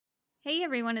Hey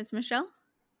everyone, it's Michelle,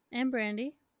 And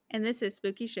Brandy. and this is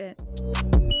Spooky Shit.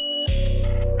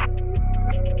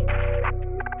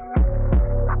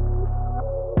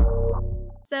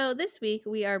 So this week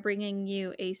we are bringing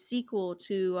you a sequel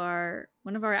to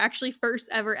one of our actually first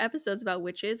ever episodes about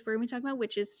witches. We're going to be talking about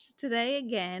witches today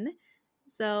again.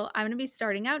 So I'm going to be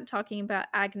starting out talking about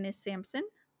Agnes Sampson.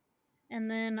 And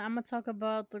then I'm going to talk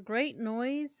about The Great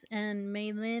Noise and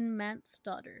Maylin Matt's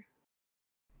daughter.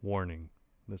 Warning: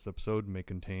 this episode may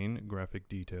contain graphic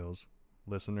details.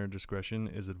 Listener discretion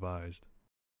is advised.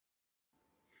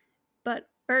 But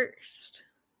first,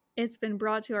 it's been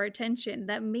brought to our attention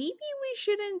that maybe we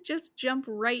shouldn't just jump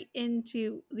right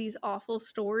into these awful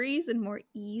stories and more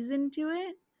ease into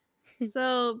it.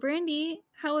 So, Brandy,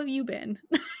 how have you been?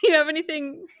 You have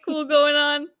anything cool going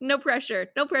on? No pressure.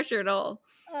 No pressure at all.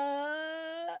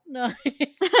 No.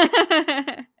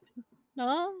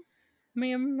 No? I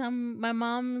mean, my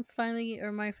mom's finally,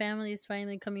 or my family is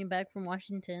finally coming back from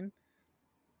Washington.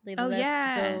 They Oh, left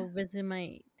yeah. to go visit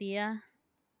my tia.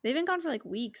 They've been gone for like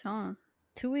weeks, huh?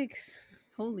 2 weeks.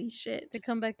 Holy shit. They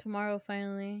come back tomorrow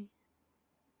finally.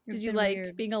 It's Did you been like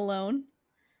weird. being alone?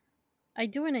 I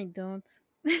do and I don't.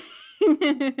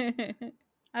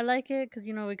 I like it because,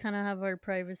 we kind of have our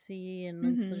privacy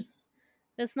and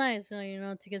it's nice,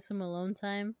 to get some alone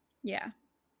time. Yeah.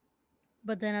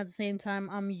 But then at the same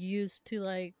time, I'm used to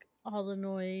like all the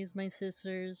noise, my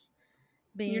sisters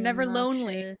being You're never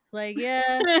lonely. obnoxious. Like,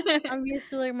 yeah, I'm used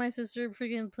to like my sister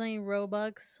freaking playing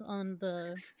Robux on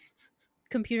the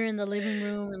computer in the living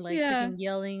room and like freaking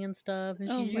yelling and stuff.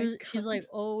 And she's like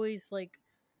always like,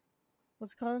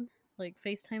 what's it called? Like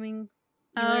FaceTiming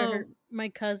either my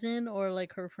cousin or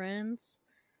like her friends.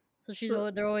 So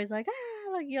they're always like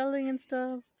like yelling and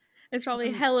stuff. It's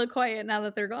probably hella quiet now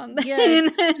that they're gone. Yeah,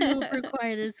 it's super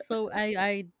quiet. It's so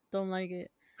I don't like it.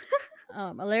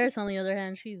 Alaris, on the other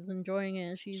hand, she's enjoying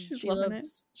it. She loving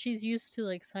loves. She's used to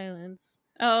like silence.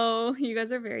 Oh, you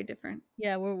guys are very different.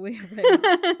 Yeah, we're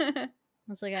very.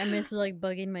 It's like I miss like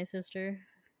bugging my sister.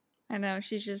 I know,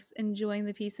 she's just enjoying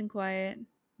the peace and quiet.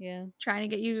 Yeah, trying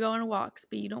to get you to go on walks,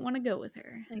 but you don't want to go with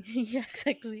her. Yeah,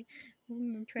 exactly.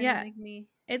 Trying to make me.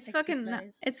 It's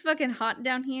exercise. fucking hot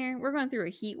down here. We're going through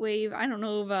a heat wave. I don't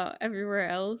know about everywhere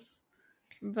else,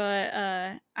 but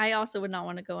I also would not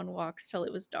want to go on walks till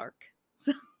it was dark.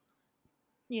 So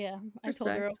yeah, I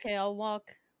told her, okay, I'll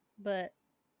walk, but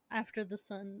after the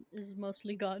sun is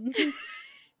mostly gone.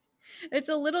 It's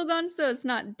a little gone, so it's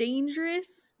not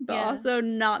dangerous, but also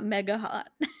not mega hot.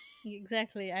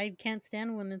 Exactly. I can't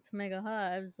stand when it's mega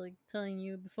hot. I was like telling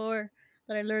you before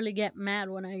that I literally get mad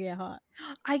when I get hot.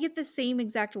 I get the same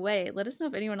exact way. Let us know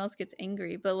if anyone else gets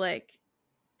angry, but like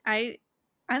I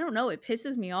don't know, it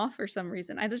pisses me off for some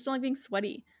reason. I just don't like being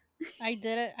sweaty. I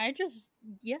did it. I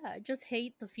just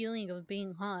hate the feeling of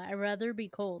being hot. I'd rather be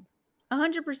cold.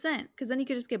 100%, because then you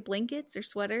could just get blankets or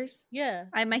sweaters. Yeah.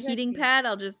 I have my heating pad.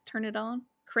 I'll just turn it on,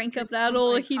 crank up that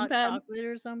old like heating hot pad. Chocolate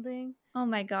or something. Oh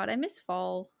my god, I miss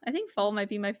fall. I think fall might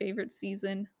be my favorite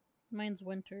season. Mine's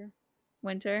winter.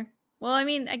 Winter? Well, I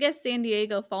mean, I guess San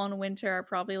Diego, fall and winter are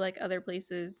probably like other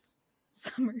places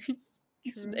summers.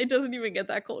 True. It doesn't even get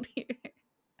that cold here.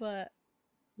 But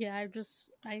yeah, I just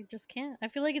can't. I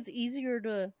feel like it's easier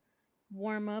to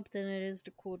warm up than it is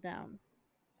to cool down.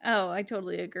 Oh, I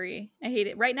towally agree. I hate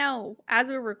it. Right now, as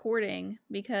we're recording,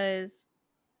 because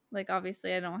like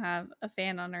obviously I don't have a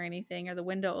fan on or anything or the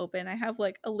window open, I have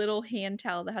like a little hand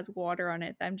towel that has water on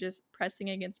it that I'm just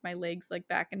pressing against my legs like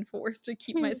back and forth to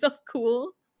keep myself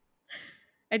cool.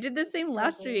 I did the same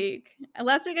last week.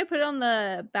 Last week I put it on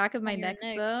the back of my neck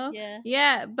though.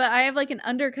 Yeah, but I have like an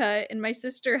undercut and my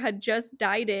sister had just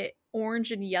dyed it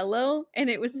orange and yellow and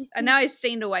it was and now I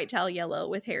stained a white towel yellow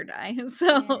with hair dye.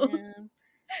 So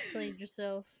played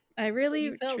yourself. I really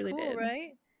you felt truly cool, did.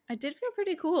 Right? I did feel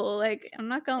pretty cool. Like, I'm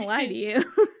not gonna lie to you.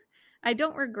 I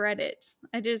don't regret it.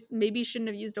 I just maybe shouldn't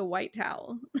have used a white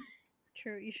towel.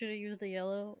 True. You should have used a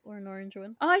yellow or an orange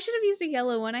one. Oh, I should have used a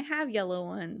yellow one. I have yellow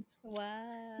ones.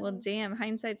 Wow. Well, damn.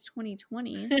 Hindsight's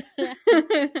 2020.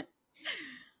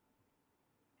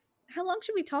 How long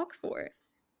should we talk for?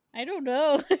 I don't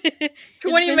know.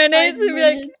 20 minutes. And be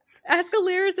like, ask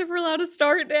Alaris if we're allowed to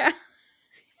start now.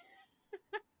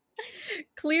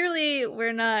 Clearly,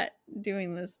 we're not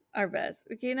doing this our best.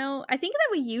 You know, I think that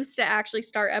we used to actually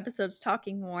start episodes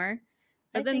talking more.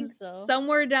 But then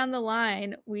somewhere down the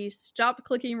line, we stopped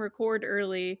clicking record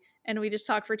early and we just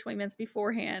talked for 20 minutes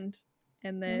beforehand.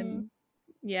 And then,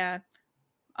 yeah,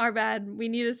 our bad. We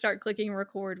need to start clicking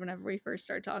record whenever we first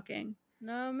start talking.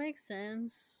 No, it makes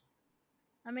sense.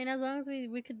 I mean, as long as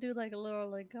we could do like a little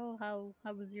like, oh,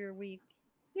 how was your week?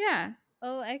 Yeah.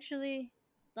 Oh, actually,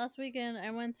 last weekend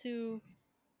I went to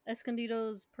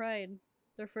Escondido's Pride,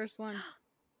 their first one.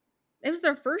 It was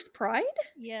their first Pride?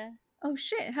 Yeah. Oh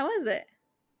shit! How was it?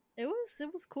 It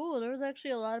was cool. There was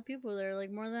actually a lot of people there,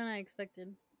 like more than I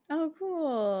expected. Oh,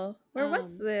 cool. Where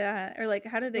was that? Or like,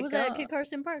 how did it go? It was at Kit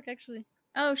Carson Park, actually.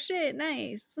 Oh shit!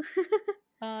 Nice.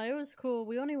 It was cool.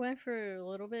 We only went for a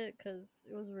little bit because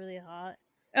it was really hot.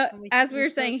 As we were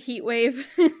saying, heat wave.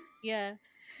 Yeah.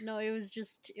 No, it was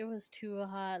too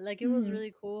hot. Like, it was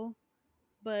really cool,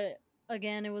 but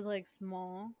again, it was like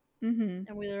small, and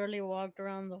we literally walked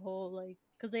around the whole, like,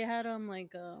 because they had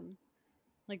like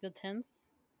the tents.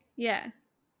 Yeah.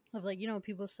 Of, like,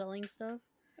 people selling stuff.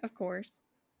 Of course.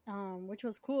 Which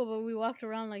was cool, but we walked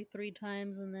around like 3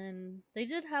 times, and then they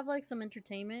did have like some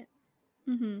entertainment.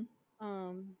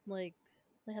 Like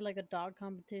they had like a dog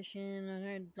competition, and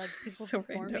had, like, people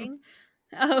performing.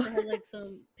 Oh. They had like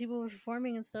some people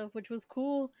performing and stuff, which was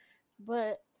cool,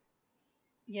 but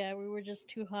yeah, we were just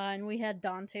too hot, and we had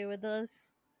Dante with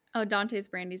us. Oh, Dante's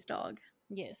Brandy's dog.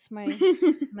 Yes, my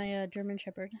German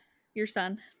Shepherd. Your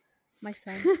son. My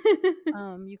son.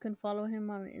 You can follow him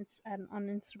on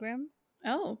Instagram.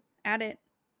 Oh, add it.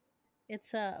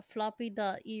 It's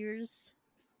floppy.ears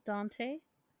Dante.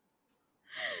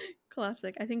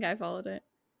 Classic. I think I followed it.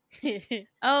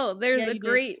 Oh, there's a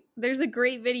great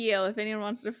video if anyone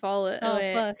wants to follow it. Oh,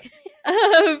 fuck.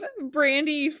 Of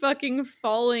Brandy fucking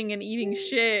falling and eating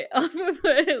shit off of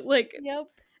it. Like, yep.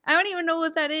 I don't even know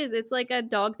what that is. It's like a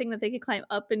dog thing that they could climb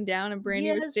up and down, and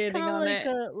Brandy was standing on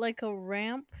it. Like a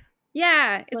ramp.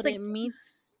 Yeah, it's like it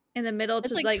meets in the middle. It's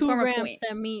to like 2 form ramps a point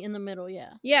that meet in the middle.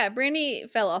 Yeah. Yeah, Brandy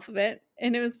fell off of it,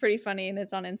 and it was pretty funny, and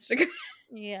it's on Instagram.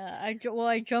 Yeah,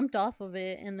 I jumped off of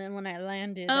it, and then when I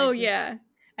landed,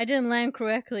 I didn't land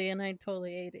correctly, and I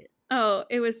totally ate it. Oh,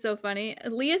 it was so funny.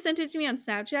 Leah sent it to me on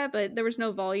Snapchat, but there was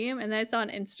no volume, and then I saw on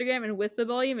Instagram, and with the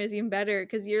volume is even better,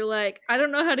 because you're like, I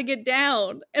don't know how to get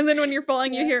down, and then when you're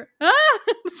falling, you hear, ah!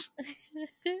 Well,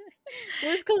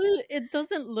 it's because it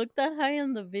doesn't look that high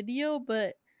in the video,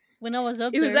 but when I was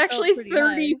up there, it was actually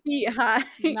 30 feet high.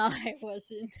 No, it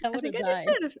wasn't. I would have died.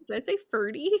 Did I say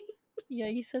 30? Yeah,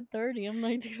 you said 30. I'm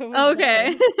like,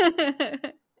 okay.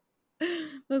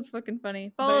 That's fucking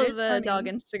funny. Follow the dog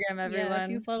Instagram, everyone. Yeah, if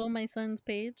you follow my son's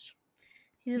page,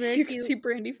 he's very cute. You can see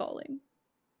Brandy falling,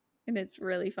 and it's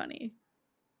really funny.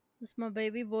 This is my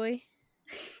baby boy.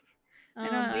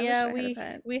 But yeah,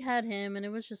 we had him, and it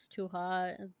was just too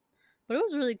hot, but it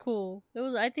was really cool.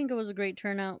 I think it was a great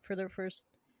turnout for their first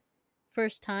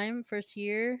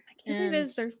year. I can't believe it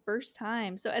was their first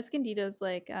time. So Escondido's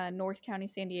like North County,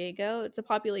 San Diego. It's a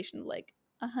population of like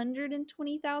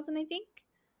 120,000, I think.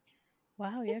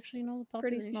 Wow, you actually know the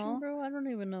population, pretty small, bro? I don't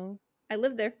even know. I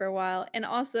lived there for a while, and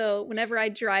also whenever I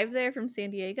drive there from San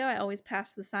Diego, I always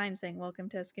pass the sign saying "Welcome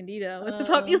to Escondido" with the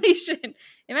population.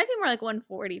 It might be more like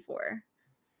 144.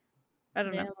 I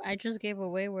don't know. I just gave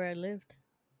away where I lived.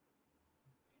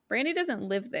 Brandy doesn't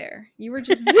live there. You were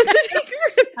just visiting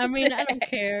her. I mean, I don't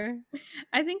care.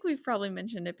 I think we've probably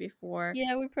mentioned it before.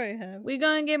 Yeah, we probably have. We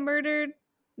gonna get murdered,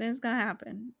 then it's gonna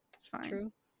happen. It's fine.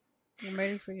 True. I'm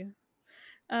ready for you.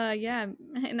 Yeah,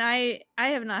 and I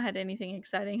have not had anything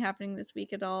exciting happening this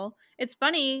week at all. It's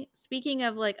funny, speaking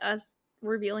of like us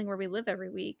revealing where we live every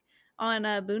week, on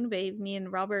Boon Babe, me and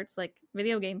Robert's like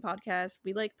video game podcast,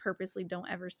 we like purposely don't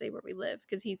ever say where we live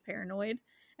because he's paranoid.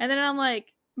 And then I'm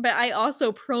like, but I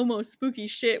also promo spooky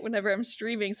shit whenever I'm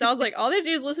streaming. So I was like, all they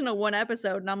do is listen to one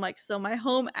episode, and I'm like, so my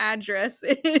home address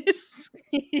is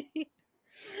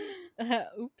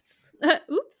oops.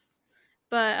 Oops.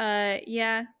 But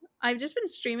yeah, I've just been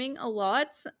streaming a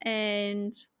lot,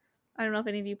 and I don't know if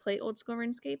any of you play old school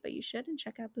RuneScape, but you should, and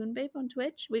check out Boon Babe on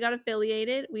Twitch. We got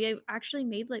affiliated. We have actually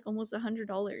made like almost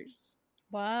 $100.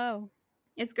 Wow.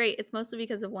 It's great. It's mostly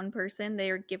because of one person.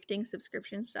 They are gifting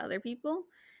subscriptions to other people,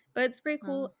 but it's pretty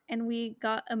cool. And we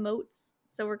got emotes,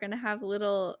 so we're gonna have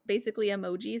little basically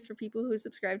emojis for people who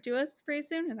subscribe to us pretty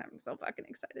soon, and I'm so fucking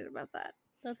excited about that.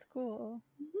 That's cool.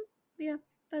 Yeah,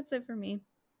 that's it for me.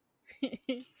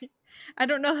 I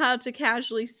don't know how to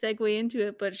casually segue into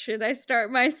it, but should I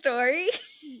start my story?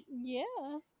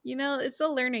 Yeah. You know, it's a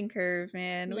learning curve,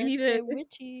 man. Let's get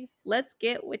witchy. Let's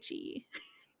get witchy.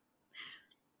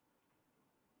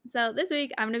 So this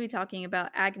week, I'm going to be talking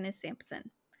about Agnes Sampson.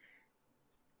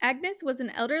 Agnes was an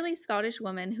elderly Scottish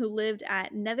woman who lived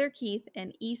at Netherkeith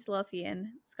in East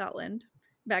Lothian, Scotland,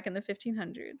 back in the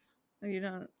 1500s. You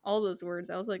know, all those words.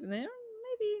 I was like,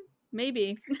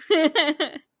 maybe.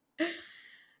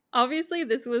 Obviously,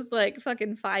 this was like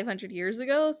fucking 500 years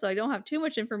ago, so I don't have too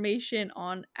much information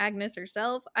on Agnes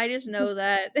herself. I just know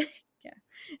that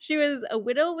She was a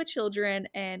widow with children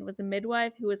and was a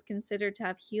midwife who was considered to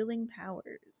have healing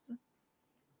powers.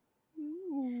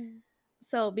 Ooh.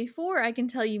 So before I can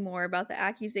tell you more about the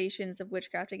accusations of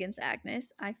witchcraft against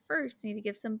Agnes, I first need to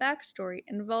give some backstory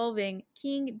involving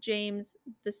King James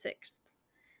VI.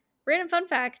 Random fun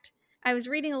fact, I was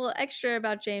reading a little extra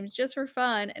about James just for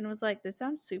fun and was like, this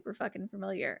sounds super fucking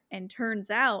familiar. And turns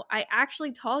out I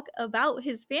actually talk about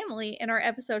his family in our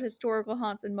episode Historical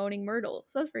Haunts and Moaning Myrtle.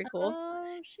 So that's pretty cool.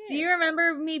 Oh, shit. Do you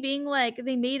remember me being like,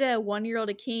 they made a 1-year-old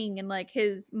a king and like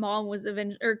his mom was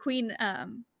or Queen,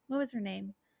 what was her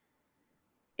name?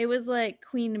 It was like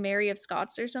Queen Mary of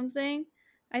Scots or something,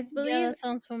 I believe. Yeah, that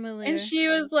sounds familiar. And she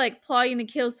was like plotting to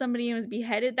kill somebody and was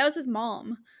beheaded. That was his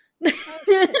mom.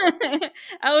 I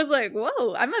was like,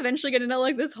 whoa, I'm eventually gonna know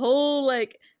like this whole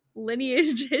like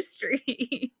lineage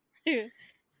history.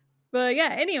 But yeah,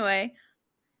 anyway,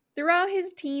 throughout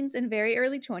his teens and very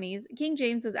early 20s, King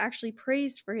James was actually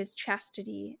praised for his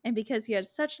chastity and because he had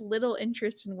such little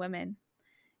interest in women.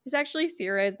 It's actually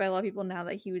theorized by a lot of people now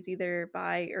that he was either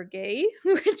bi or gay,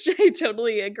 which I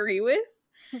totally agree with.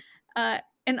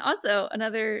 And also,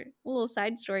 another little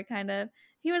side story kind of,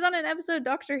 he was on an episode of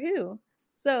Doctor Who.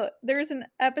 So there was an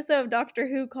episode of Doctor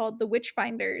Who called The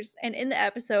Witchfinders, and in the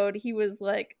episode, he was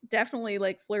like definitely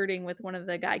like flirting with one of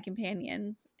the guy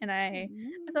companions, and I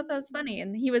thought that was funny.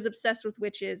 And he was obsessed with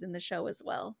witches in the show as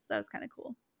well, so that was kind of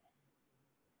cool.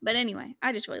 But anyway,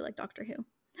 I just really like Doctor Who.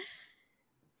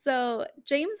 So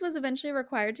James was eventually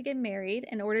required to get married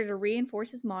in order to reinforce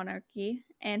his monarchy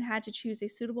and had to choose a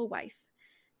suitable wife.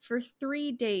 For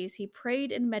 3 days, he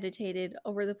prayed and meditated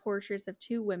over the portraits of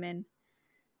 2 women.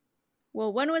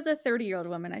 Well, one was a 30-year-old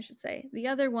woman, I should say. The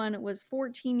other one was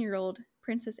 14-year-old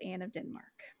Princess Anne of Denmark.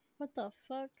 What the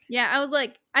fuck? Yeah, I was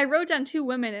like, I wrote down 2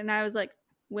 women, and I was like,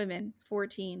 women,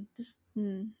 14. This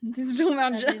don't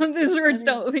amount. These words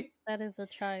don't. That is a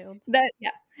child.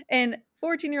 And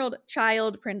 14-year-old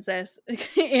child princess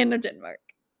Anne of Denmark.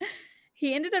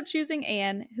 He ended up choosing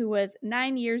Anne, who was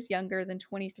 9 years younger than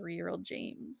 23-year-old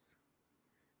James.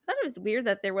 I thought it was weird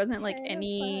that there wasn't like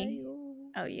any.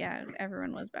 Oh yeah,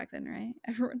 everyone was back then, right?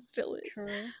 Everyone still is. True.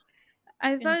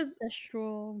 I thought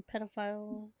ancestral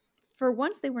pedophiles. For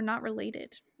once, they were not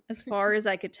related, as far as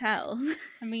I could tell.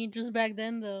 I mean, just back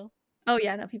then, though. Oh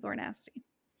yeah, no, people are nasty.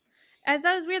 I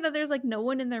thought it was weird that there's like no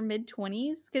one in their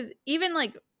mid-20s, because even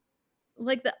like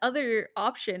the other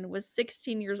option was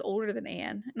 16 years older than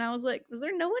Anne, and I was like, was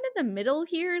there no one in the middle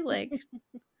here? Like,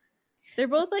 they're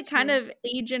both like kind of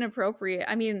age inappropriate.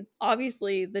 I mean,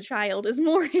 obviously the child is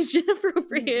more age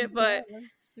inappropriate, but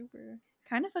that's super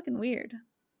kind of fucking weird.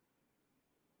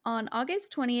 On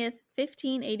August 20th,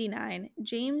 1589,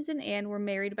 James and Anne were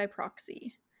married by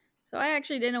proxy. So I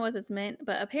actually didn't know what this meant,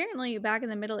 but apparently back in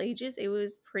the Middle Ages, it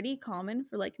was pretty common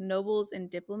for like nobles and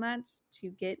diplomats to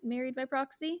get married by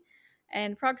proxy.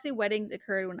 And proxy weddings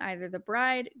occurred when either the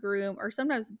bride, groom, or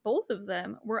sometimes both of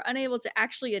them were unable to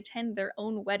actually attend their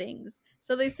own weddings.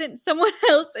 So they sent someone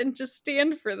else in to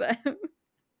stand for them.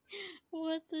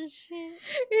 What the shit?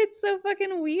 It's so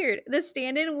fucking weird. The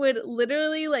stand-in would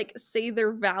literally like say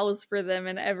their vows for them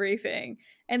and everything.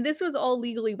 And this was all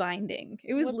legally binding.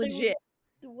 It was legit.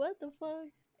 What the fuck?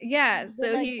 Yeah,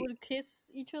 so he would kiss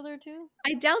each other too?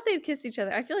 I doubt they'd kiss each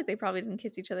other. I feel like they probably didn't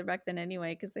kiss each other back then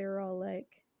anyway, because they were all like,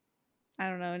 I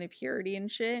don't know, in a purity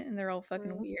and shit, and they're all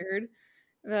fucking weird.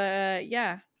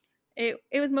 Yeah. It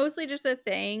was mostly just a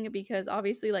thing because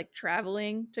obviously like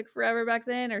traveling took forever back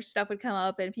then, or stuff would come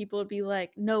up and people would be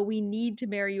like, no, we need to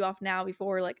marry you off now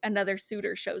before like another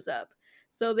suitor shows up.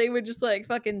 So they would just like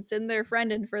fucking send their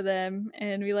friend in for them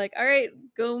and be like, all right,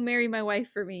 go marry my wife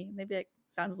for me. And they'd be like,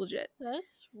 sounds legit.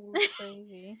 That's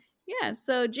crazy. Yeah,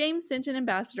 so James sent an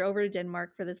ambassador over to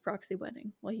Denmark for this proxy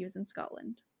wedding while he was in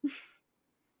Scotland.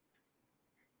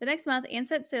 The next month, Anne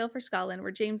set sail for Scotland,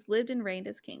 where James lived and reigned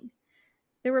as king.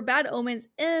 There were bad omens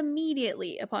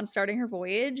immediately upon starting her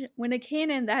voyage, when a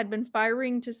cannon that had been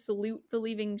firing to salute the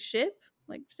leaving ship,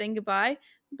 like saying goodbye,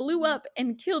 blew up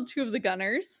and killed 2 of the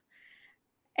gunners.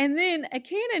 And then a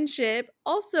cannon ship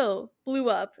also blew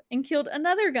up and killed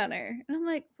another gunner. And I'm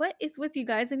like, what is with you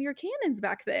guys and your cannons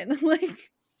back then? Like,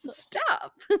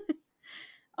 stop.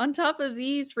 On top of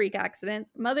these freak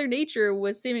accidents, Mother Nature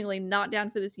was seemingly not down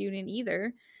for this union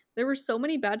either. There were so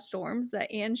many bad storms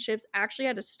that Anne's ships actually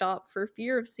had to stop for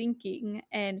fear of sinking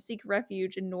and seek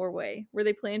refuge in Norway, where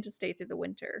they planned to stay through the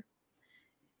winter.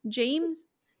 James,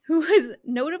 who was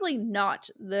notably not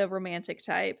the romantic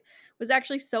type, was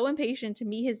actually so impatient to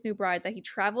meet his new bride that he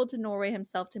traveled to Norway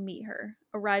himself to meet her,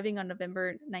 arriving on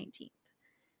November 19th.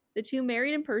 The 2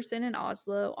 married in person in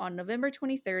Oslo on November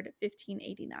 23rd,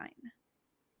 1589.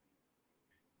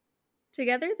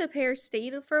 Together, the pair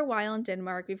stayed for a while in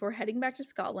Denmark before heading back to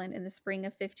Scotland in the spring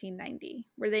of 1590,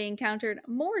 where they encountered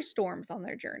more storms on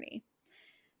their journey.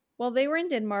 While they were in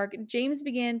Denmark, James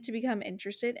began to become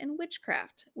interested in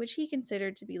witchcraft, which he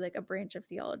considered to be like a branch of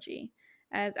theology,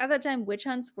 as at that time witch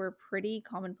hunts were pretty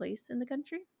commonplace in the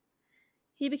country.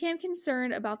 He became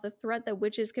concerned about the threat that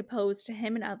witches could pose to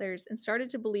him and others and started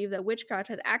to believe that witchcraft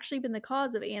had actually been the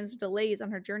cause of Anne's delays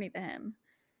on her journey to him.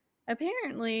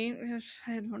 Apparently,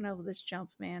 I don't know this jump,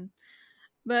 man.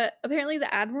 But apparently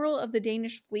the admiral of the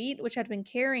Danish fleet, which had been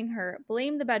carrying her,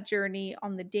 blamed the bad journey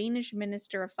on the Danish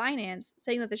Minister of Finance,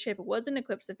 saying that the ship wasn't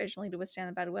equipped sufficiently to withstand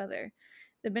the bad weather.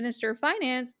 The Minister of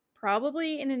Finance,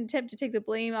 probably in an attempt to take the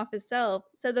blame off himself,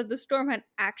 said that the storm had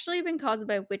actually been caused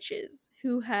by witches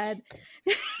who had...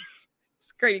 It's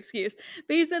a great excuse.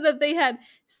 But he said that they had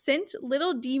sent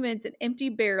little demons in empty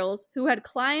barrels who had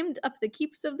climbed up the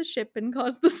keeps of the ship and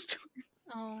caused the storms.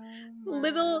 Oh,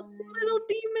 little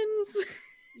demons.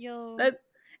 Yo. That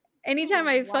anytime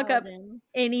I fuck up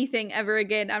anything ever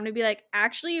again, I'm gonna be like,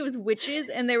 actually it was witches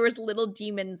and there was little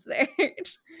demons there.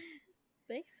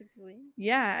 Basically.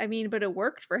 Yeah, I mean, but it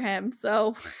worked for him,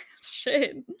 so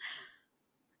shit.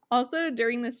 Also,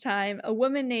 during this time, a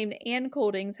woman named Anne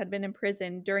Coldings had been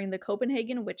imprisoned during the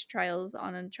Copenhagen witch trials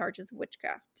on charges of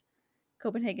witchcraft.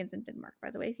 Copenhagen's in Denmark,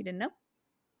 by the way, if you didn't know.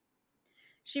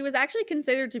 She was actually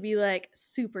considered to be like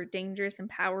super dangerous and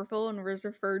powerful and was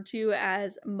referred to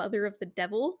as Mother of the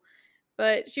Devil.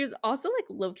 But she was also like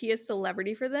low-key a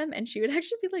celebrity for them, and she would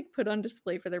actually be like put on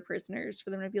display for their prisoners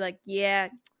for them to be like, yeah,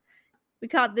 we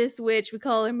caught this witch, we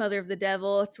call her Mother of the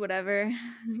Devil, it's whatever.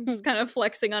 Just kind of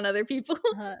flexing on other people.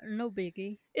 No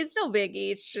biggie. It's no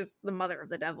biggie, it's just the Mother of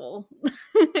the Devil.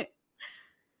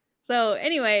 So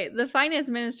anyway, the finance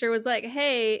minister was like,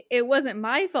 hey, it wasn't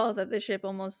my fault that the ship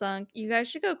almost sunk. You guys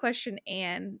should go question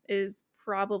Anne. It is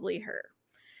probably her.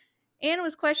 Anne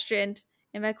was questioned,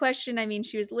 and by question I mean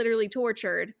she was literally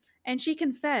tortured, and she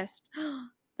confessed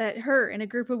that her and a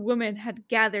group of women had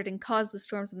gathered and caused the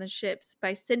storms on the ships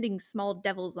by sending small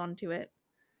devils onto it.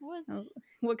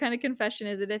 What kind of confession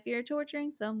is it if you're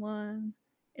torturing someone?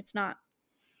 It's not.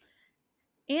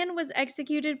 Anne was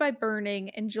executed by burning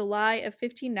in July of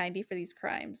 1590 for these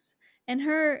crimes. In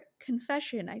her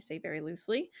confession, I say very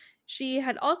loosely, she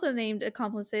had also named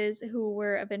accomplices who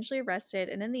were eventually arrested,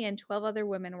 and in the end, 12 other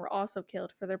women were also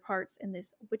killed for their parts in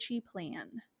this witchy plan.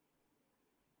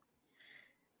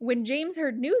 When James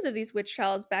heard news of these witch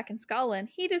trials back in Scotland,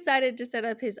 he decided to set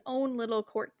up his own little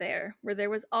court there, where there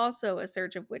was also a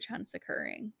surge of witch hunts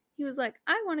occurring. He was like,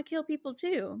 I want to kill people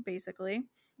too, basically.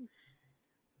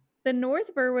 The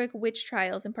North Berwick witch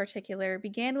trials in particular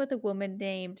began with a woman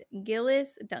named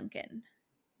Gillis Duncan.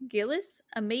 Gillis,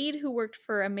 a maid who worked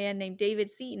for a man named David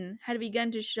Seaton, had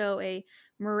begun to show a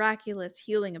miraculous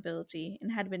healing ability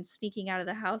and had been sneaking out of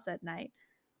the house at night.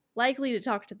 Likely to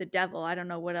talk to the devil. I don't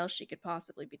know what else she could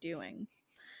possibly be doing.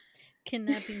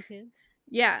 Kidnapping kids.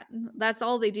 Yeah, that's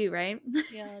all they do, right?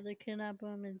 Yeah, they kidnap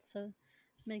them and so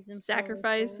make them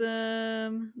sacrifice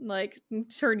them, like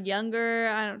turn younger.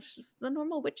 I don't, just the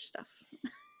normal witch stuff.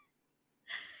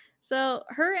 So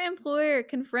her employer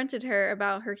confronted her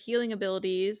about her healing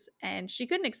abilities, and she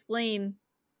couldn't explain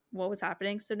what was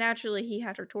happening. So naturally, he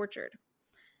had her tortured.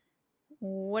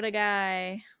 What a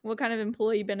guy! What kind of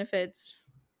employee benefits?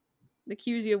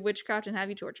 Accuse you of witchcraft and have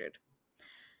you tortured.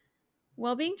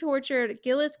 While being tortured,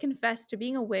 Gillis confessed to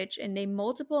being a witch and named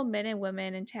multiple men and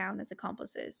women in town as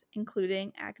accomplices,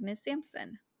 including Agnes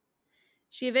Sampson.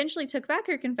 She eventually took back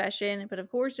her confession, but of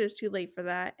course it was too late for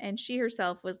that, and she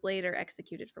herself was later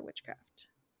executed for witchcraft.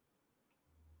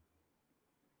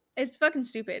 It's fucking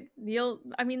stupid.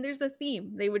 There's a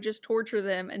theme. They would just torture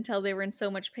them until they were in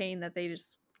so much pain that they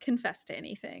just confessed to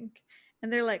anything.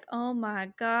 And they're like, oh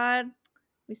my god,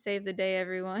 we saved the day,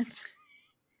 everyone.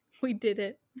 We did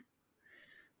it.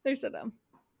 They're so dumb.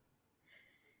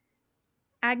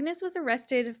 Agnes was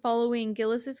arrested following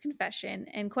Gillis's confession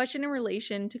and questioned in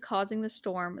relation to causing the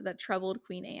storm that troubled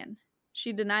Queen Anne.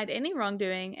 She denied any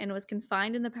wrongdoing and was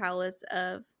confined in the palace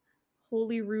of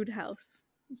Holyrood House.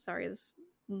 Sorry, this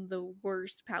is the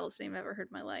worst palace name I've ever heard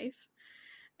in my life.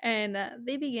 And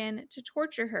they began to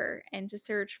torture her and to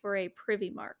search for a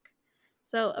privy mark.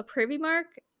 So a privy mark,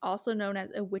 also known as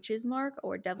a witch's mark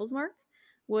or devil's mark,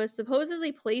 was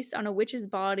supposedly placed on a witch's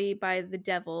body by the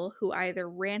devil, who either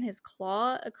ran his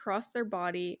claw across their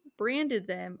body, branded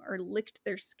them, or licked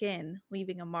their skin,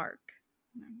 leaving a mark.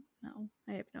 No,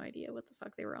 I have no idea what the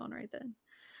fuck they were on right then.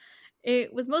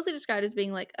 It was mostly described as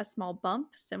being like a small bump,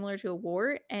 similar to a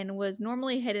wart, and was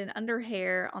normally hidden under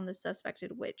hair on the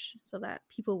suspected witch, so that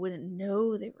people wouldn't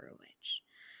know they were a witch.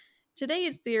 Today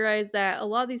it's theorized that a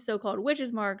lot of these so-called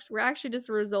witches' marks were actually just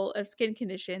a result of skin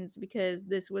conditions because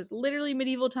this was literally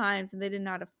medieval times and they didn't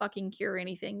know how to fucking cure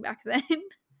anything back then.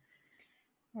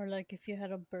 Or like if you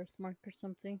had a birthmark or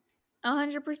something.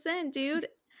 100%, dude.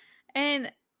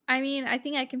 And I mean, I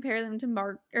think I compare them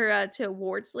to to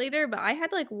warts later, but I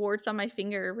had like warts on my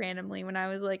finger randomly when I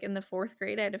was like in the 4th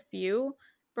grade. I had a few.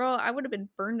 Bro, I would have been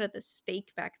burned at the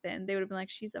stake back then. They would have been like,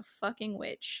 she's a fucking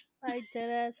witch. I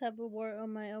deadass have a wart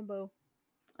on my elbow.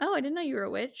 Oh, I didn't know you were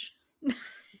a witch.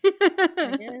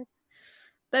 I guess.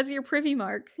 That's your privy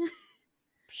mark.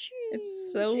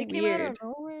 It's so it came weird. out of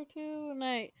nowhere too, and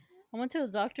I went to the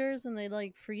doctors and they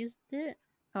like freezed it.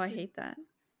 Oh, I hate that.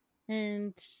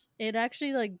 And it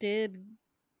actually like did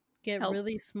get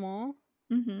really small.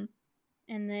 Mm-hmm.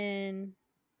 And then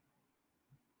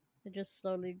it just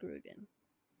slowly grew again.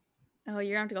 Oh,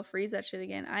 you're gonna have to go freeze that shit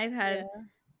again. I've had, yeah.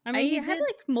 I mean, I had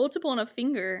like multiple on a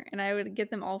finger, and I would get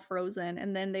them all frozen,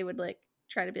 and then they would like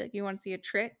try to be like, "You want to see a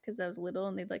trick?" Because I was little,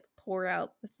 and they'd like pour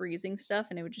out the freezing stuff,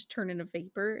 and it would just turn into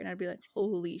vapor, and I'd be like,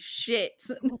 "Holy shit!"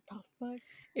 What the fuck?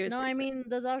 It was no, I mean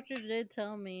the doctor did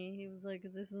tell me, he was like,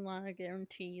 "This is not a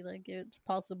guarantee. Like it's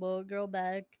possible, grow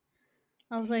back."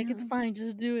 I was like, "It's fine,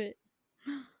 just do it."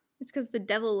 It's because the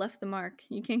devil left the mark.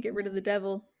 You can't get rid of the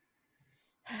devil.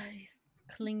 He's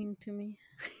clinging to me.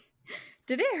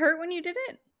 Did it hurt when you did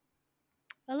it?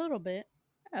 A little bit.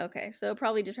 Okay, so it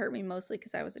probably just hurt me mostly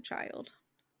because I was a child.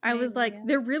 I was like,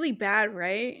 they're really bad,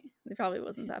 right? It probably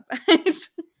wasn't that bad.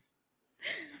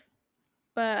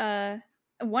 But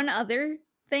one other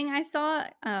thing I saw,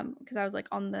 because I was like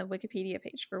on the Wikipedia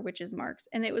page for witches' marks,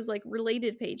 and it was like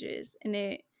related pages, and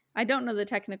I don't know the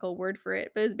technical word for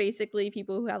it, but it's basically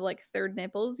people who have like third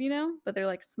nipples, you know, but they're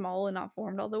like small and not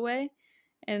formed all the way.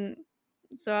 And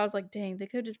so I was like, dang, they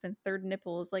could have just been third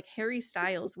nipples. Like Harry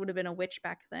Styles would have been a witch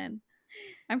back then.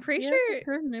 I'm pretty sure.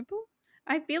 Third nipple?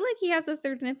 I feel like he has a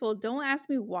third nipple. Don't ask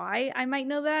me why. I might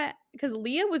know that because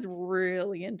Leah was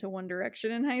really into One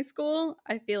Direction in high school.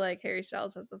 I feel like Harry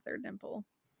Styles has a third nipple.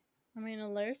 I mean,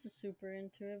 Alaris is super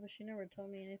into it, but she never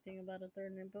told me anything about a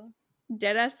third nipple.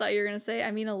 Deadass thought you were going to say,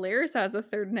 I mean, Alaris has a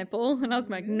third nipple. And I was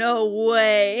like, no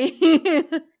way.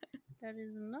 That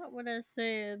is not what I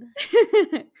said.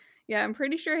 Yeah, I'm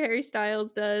pretty sure Harry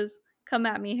Styles does. Come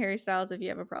at me, Harry Styles, if you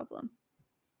have a problem.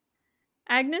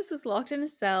 Agnes was locked in a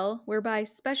cell where by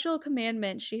special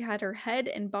commandment she had her head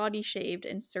and body shaved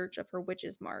in search of her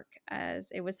witch's mark, as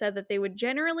it was said that they would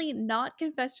generally not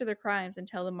confess to their crimes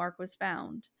until the mark was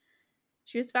found.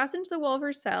 She was fastened to the wall of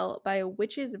her cell by a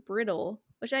witch's bridle,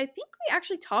 which I think we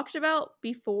actually talked about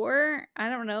before. I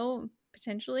don't know,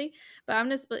 potentially, but I'm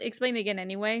going to explain it again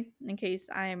anyway, in case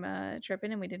I'm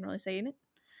tripping and we didn't really say it.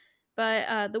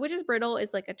 But the witch's bridle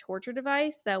is like a torture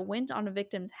device that went on a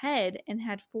victim's head and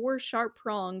had 4 sharp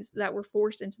prongs that were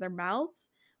forced into their mouths,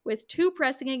 with 2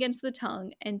 pressing against the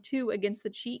tongue and 2 against the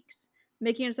cheeks,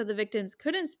 making it so the victims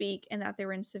couldn't speak and that they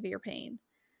were in severe pain.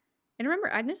 And remember,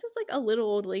 Agnes was like a little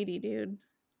old lady, dude.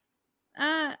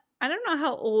 I don't know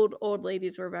how old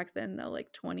ladies were back then, though,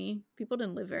 like 20. People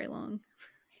didn't live very long.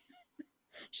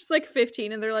 She's like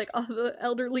 15 and they're like, oh, the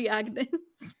elderly Agnes.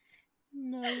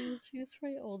 No, she was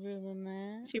probably older than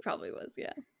that. She probably was,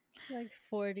 yeah. Like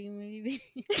 40, maybe.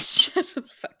 Shut the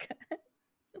fuck up.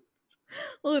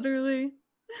 Literally.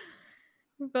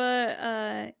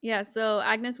 But, yeah, so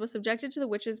Agnes was subjected to the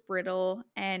witch's bridle,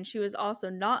 and she was also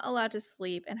not allowed to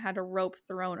sleep and had a rope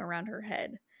thrown around her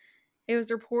head. It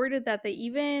was reported that they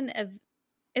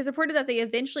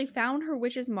eventually found her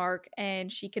witch's mark, and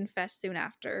she confessed soon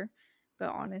after. But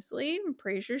honestly, I'm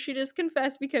pretty sure she just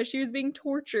confessed because she was being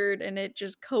tortured and it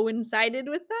just coincided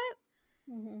with that.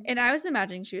 Mm-hmm. And I was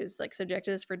imagining she was like subject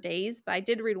to this for days, but I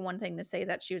did read one thing to say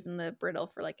that she was in the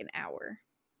bridle for like an hour.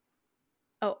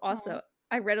 Oh, also,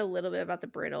 I read a little bit about the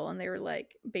bridle, and they were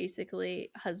like,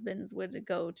 basically, husbands would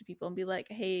go to people and be like,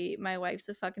 hey, my wife's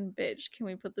a fucking bitch. Can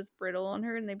we put this bridle on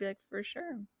her? And they'd be like, for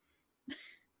sure.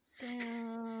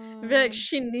 Damn. I'd be like,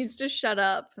 she needs to shut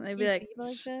up. And they'd be like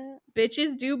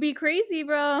bitches do be crazy,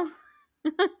 bro.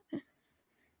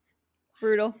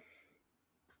 Brutal.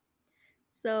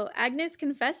 So Agnes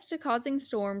confessed to causing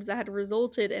storms that had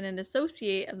resulted in an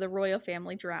associate of the royal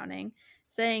family drowning,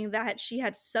 saying that she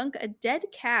had sunk a dead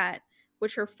cat,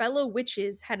 which her fellow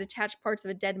witches had attached parts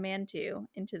of a dead man to,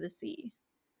 into the sea.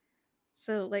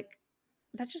 So, like,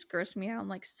 that just grossed me out. I'm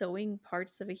like, sewing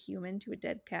parts of a human to a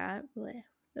dead cat. Blech.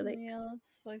 Yeah,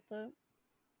 that's fucked up.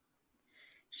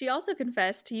 She also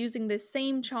confessed to using this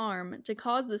same charm to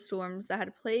cause the storms that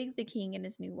had plagued the king and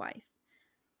his new wife.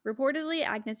 Reportedly,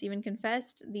 Agnes even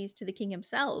confessed these to the king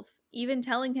himself, even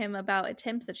telling him about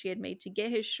attempts that she had made to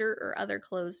get his shirt or other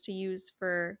clothes to use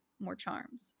for more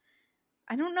charms.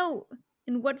 I don't know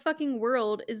in what fucking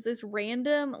world is this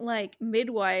random, like,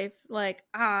 midwife, like,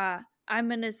 I'm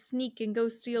gonna sneak and go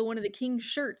steal one of the king's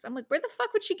shirts. I'm like, where the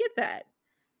fuck would she get that?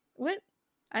 What?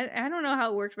 I don't know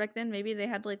how it worked back then. Maybe they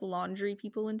had, like, laundry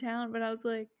people in town, but I was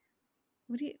like,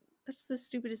 that's the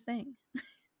stupidest thing.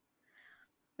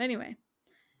 Anyway,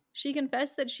 she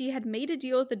confessed that she had made a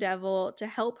deal with the devil to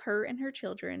help her and her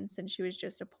children since she was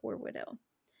just a poor widow.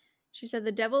 She said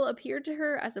the devil appeared to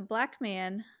her as a black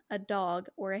man, a dog,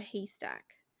 or a haystack.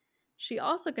 She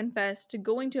also confessed to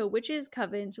going to a witch's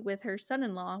coven with her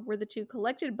son-in-law, where the two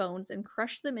collected bones and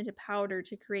crushed them into powder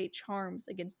to create charms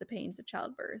against the pains of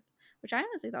childbirth, which I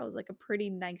honestly thought was like a pretty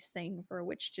nice thing for a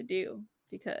witch to do,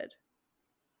 if you could.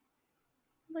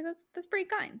 Like, that's pretty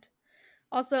kind.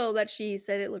 Also, that she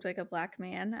said it looked like a black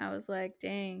man. I was like,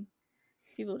 dang,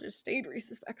 people just stayed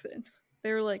racist back then.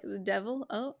 They were like, the devil?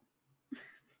 Oh.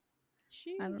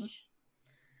 Sheesh. I don't know.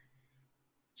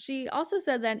 She also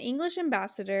said that an English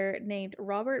ambassador named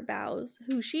Robert Bowes,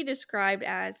 who she described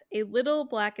as a little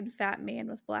black and fat man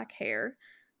with black hair,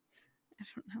 I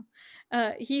don't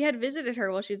know, he had visited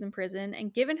her while she was in prison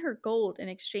and given her gold in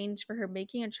exchange for her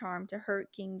making a charm to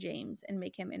hurt King James and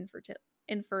make him infertile.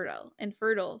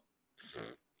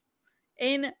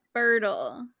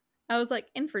 I was like,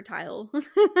 infertile.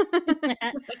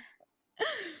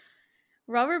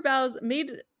 Robert Bowes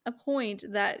made a point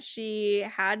that she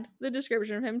had the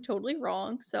description of him totally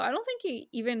wrong, so I don't think he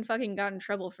even fucking got in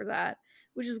trouble for that,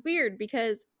 which is weird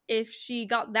because if she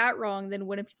got that wrong, then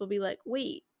wouldn't people be like,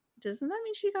 wait, doesn't that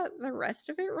mean she got the rest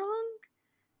of it wrong?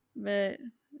 But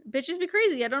bitches be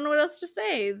crazy. I don't know what else to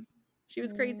say. She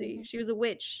was crazy. She was a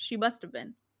witch. She must have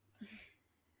been.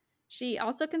 She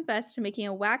also confessed to making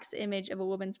a wax image of a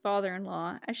woman's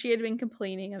father-in-law as she had been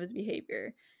complaining of his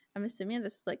behavior. I'm assuming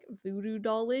this is like voodoo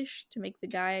dollish to make the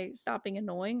guy stop being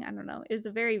annoying. I don't know. It was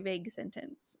a very vague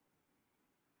sentence.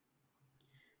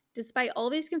 Despite all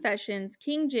these confessions,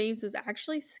 King James was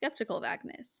actually skeptical of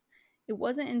Agnes. It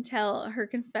wasn't until her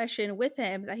confession with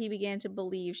him that he began to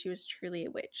believe she was truly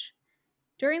a witch.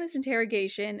 During this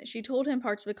interrogation, she told him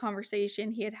parts of a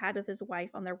conversation he had had with his wife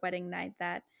on their wedding night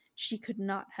that she could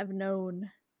not have known.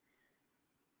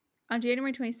 On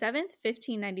January 27th,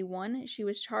 1591, she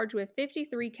was charged with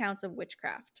 53 counts of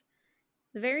witchcraft.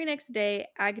 The very next day,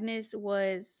 Agnes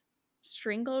was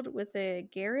strangled with a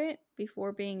garrote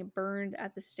before being burned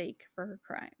at the stake for her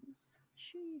crimes.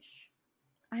 Sheesh.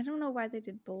 I don't know why they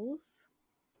did both.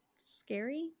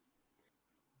 Scary?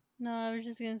 No, I was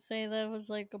just gonna say that was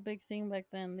like a big thing back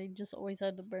then. They just always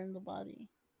had to burn the body.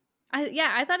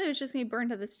 I thought it was just gonna be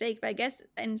burned at the stake, but I guess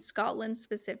in Scotland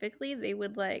specifically, they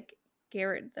would like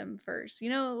garrote them first. You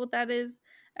know what that is?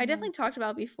 I definitely talked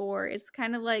about before. It's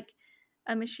kind of like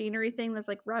a machinery thing that's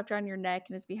like wrapped around your neck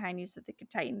and it's behind you so they could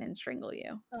tighten and strangle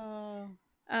you. Oh.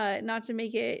 Not to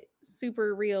make it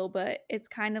super real, but it's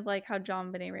kind of like how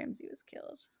John Benet Ramsey was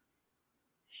killed.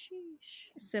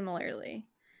 Sheesh. Similarly.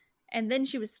 And then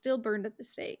she was still burned at the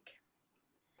stake.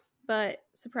 But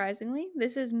surprisingly,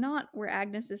 this is not where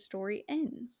Agnes's story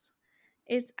ends.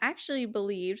 It's actually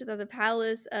believed that the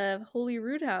palace of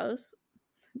Holyroodhouse,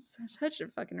 such a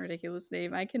fucking ridiculous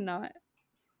name, I cannot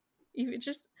even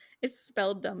it's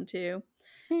spelled dumb too.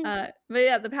 But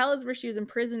yeah, the palace where she was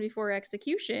imprisoned before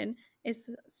execution is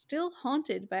still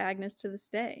haunted by Agnes to this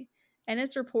day. And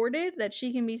it's reported that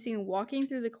she can be seen walking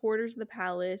through the corridors of the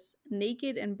palace,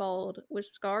 naked and bald, with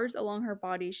scars along her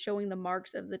body showing the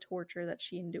marks of the torture that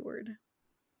she endured.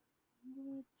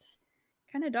 What?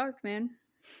 Kind of dark, man.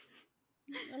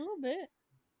 A little bit.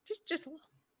 Just a little.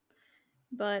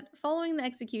 But following the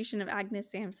execution of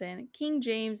Agnes Sampson, King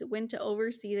James went to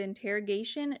oversee the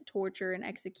interrogation, torture, and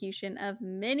execution of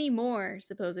many more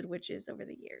supposed witches over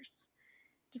the years.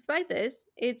 Despite this,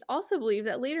 it's also believed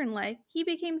that later in life, he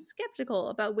became skeptical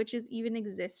about witches even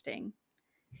existing.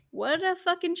 What a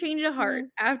fucking change of heart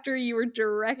after you were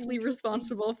directly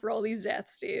responsible for all these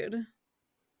deaths, dude.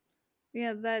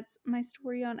 Yeah, that's my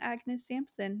story on Agnes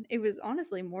Sampson. It was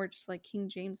honestly more just like King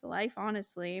James' life,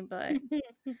 honestly, but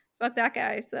fuck that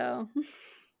guy, so.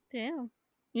 Damn.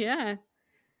 Yeah.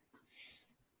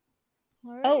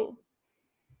 All right. Oh,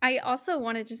 I also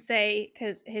wanted to say,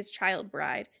 because his child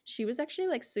bride, she was actually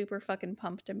like super fucking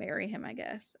pumped to marry him, I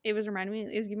guess. It was reminding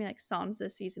me, it was giving me like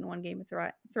Sansa season 1 Game of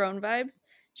Throne vibes.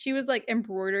 She was like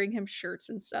embroidering him shirts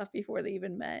and stuff before they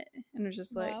even met. And was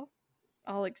just like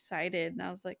all excited. And I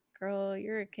was like, girl,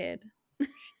 you're a kid.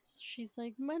 She's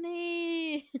like,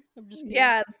 money. I'm just kidding.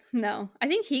 Yeah, no. I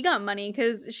think he got money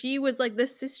because she was like the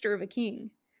sister of a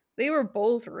king. They were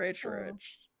both rich.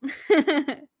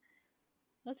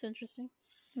 That's interesting.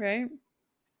 Right?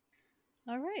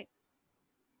 All right.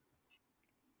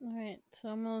 Alright, so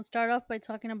I'm going to start off by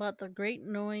talking about the Great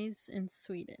Noise in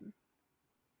Sweden.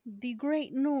 The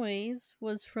Great Noise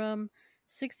was from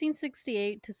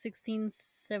 1668 to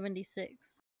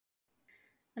 1676,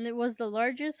 and it was the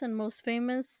largest and most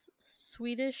famous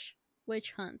Swedish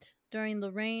witch hunt during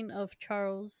the reign of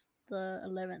Charles the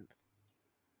 11th.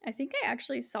 I think I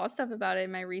actually saw stuff about it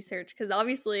in my research, because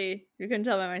obviously you couldn't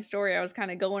tell by my story. I was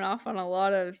kind of going off on a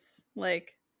lot of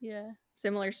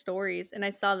similar stories, and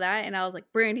I saw that and I was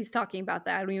like, Brandy's talking about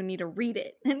that. I don't even need to read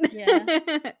it.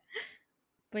 Yeah.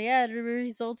 But yeah, it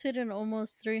resulted in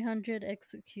almost 300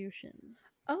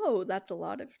 executions. Oh, that's a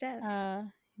lot of deaths.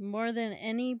 More than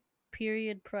any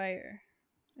period prior.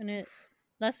 And it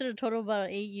lasted a total of about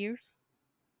 8 years.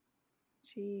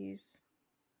 Jeez.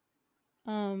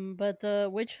 But the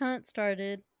witch hunt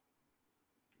started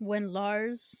when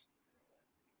Lars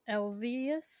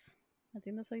Elvius, I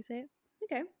think that's how you say it.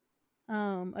 Okay.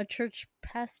 A church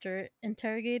pastor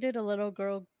interrogated a little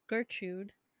girl,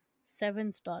 Gertrude,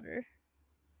 Sven's daughter.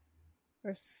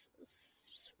 Or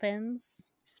Sven's?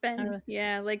 Sven.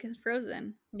 Yeah, like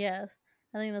Frozen. Yeah,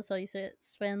 I think that's how you say it.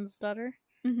 Sven's daughter.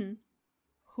 Mm-hmm.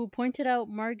 Who pointed out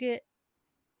Margaret.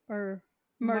 Oh.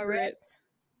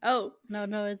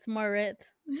 No, it's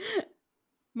Marit.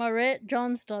 Marit,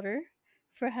 John's daughter,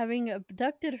 for having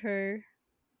abducted her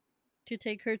to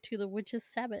take her to the witch's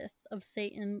sabbath of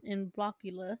Satan in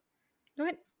Blockula.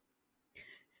 What?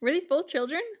 Were these both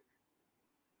children?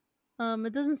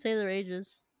 It doesn't say their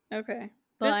ages. Okay.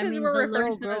 But just I mean, we're the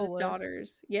little to them girl as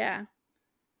daughters. Yeah.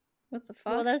 What the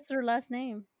fuck? Well, that's their last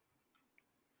name.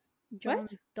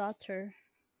 John's daughter.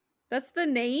 That's the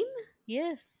name?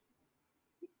 Yes.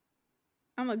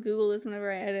 I'm gonna Google this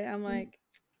whenever I edit. I'm like,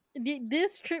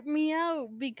 this tripped me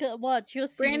out because watch, you'll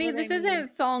see. Brandy, this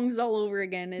isn't thongs all over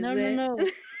again, is it? No.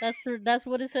 That's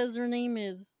what it says her name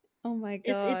is. Oh my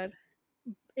god.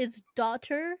 It's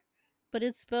daughter, but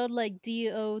it's spelled like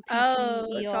DOTTER. Oh,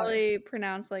 it's probably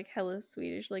pronounced like hella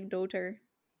Swedish, like doter.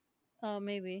 Oh,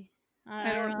 maybe.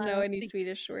 I don't know any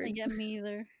Swedish words. Yeah, me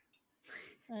either.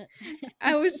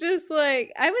 I was just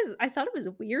like, I thought it was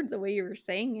weird the way you were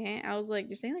saying it. I was like,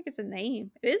 you're saying like it's a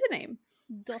name. It is a name.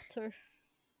 Daughter.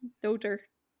 Daughter.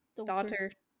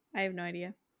 I have no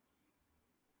idea.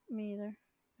 Me either.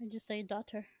 I just say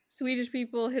daughter. Swedish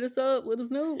people, hit us up. Let us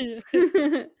know.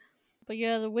 But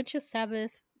yeah, the Witches'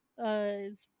 Sabbath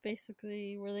is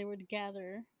basically where they would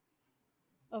gather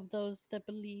of those that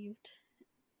believed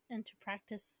and to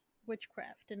practice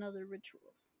witchcraft and other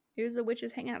rituals. It was the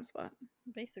witches' hangout spot.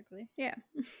 Basically. Yeah.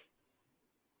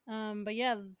 But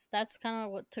yeah, that's kind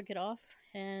of what took it off.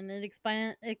 And it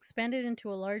expanded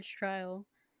into a large trial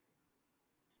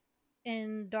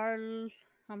in I'm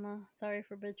sorry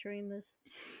for butchering this.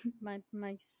 My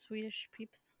Swedish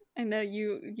peeps. I know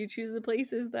you choose the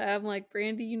places that I'm like,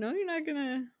 Brandy, you know you're not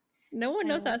gonna. No one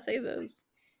knows how to say those.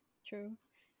 True.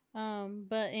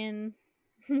 But in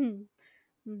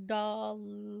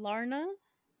Dalarna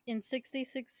in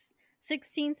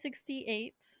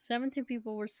 1668, 17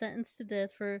 people were sentenced to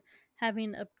death for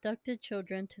having abducted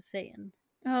children to Satan.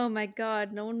 Oh my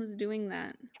god, no one was doing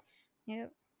that.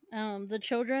 Yep. The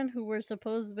children who were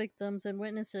supposed victims and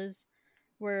witnesses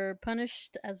were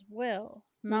punished as well,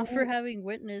 not for having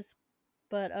witnessed,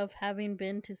 but of having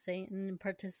been to Satan and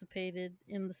participated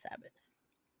in the Sabbath.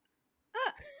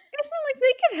 It's not like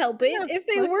they could help it if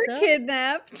they were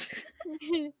kidnapped.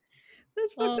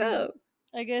 That's fucked up.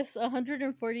 I guess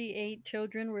 148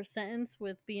 children were sentenced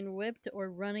with being whipped or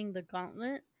running the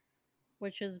gauntlet,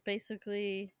 which is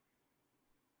basically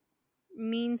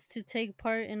means to take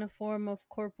part in a form of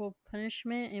corporal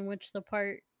punishment in which the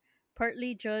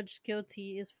partly judged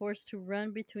guilty is forced to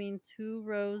run between two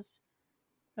rows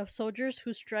of soldiers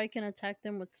who strike and attack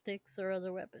them with sticks or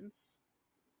other weapons.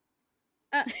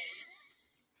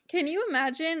 Can you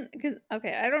imagine? Because,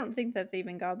 okay, I don't think that they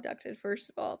even got abducted, first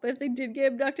of all. But if they did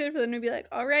get abducted, for them to be like,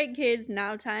 all right, kids,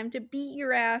 now time to beat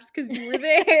your ass because you were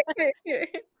there.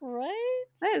 Right?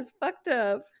 That is fucked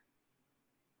up.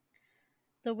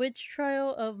 The witch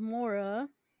trial of Mora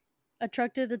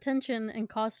attracted attention and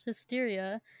caused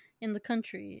hysteria in the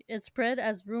country. It spread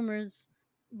as rumors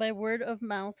by word of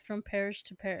mouth from parish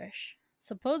to parish.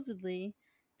 Supposedly,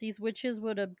 these witches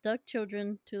would abduct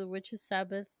children to the witches'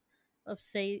 Sabbath of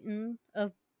Satan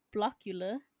of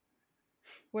Blockula,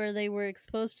 where they were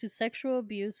exposed to sexual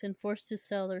abuse and forced to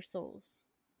sell their souls.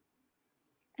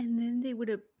 And then they would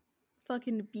have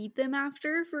fucking beat them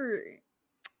after for...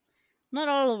 Not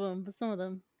all of them, but some of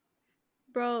them.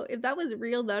 Bro, if that was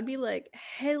real, that'd be like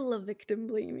hella victim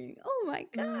blaming. Oh my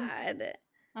god.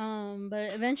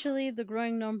 But eventually, the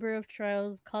growing number of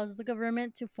trials caused the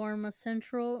government to form a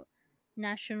central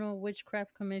national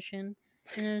witchcraft commission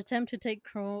in an attempt to take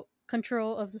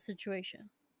control of the situation.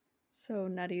 So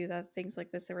nutty that things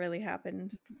like this really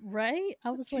happened. Right?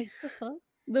 I was like, the fuck?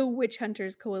 The Witch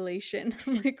Hunters Coalition.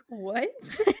 I'm like, what?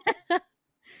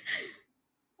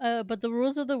 But the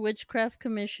rules of the Witchcraft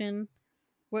Commission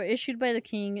were issued by the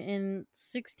king in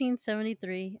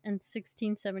 1673 and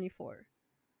 1674.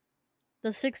 The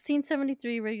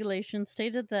 1673 regulation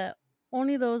stated that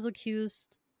only those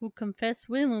accused who confessed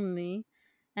willingly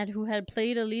and who had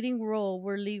played a leading role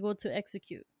were legal to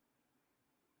execute.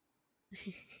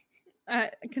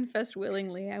 I confessed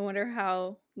willingly. I wonder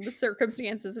how the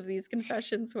circumstances of these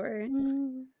confessions were.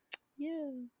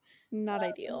 Yeah. Not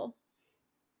ideal.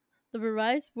 The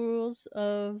revised rules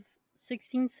of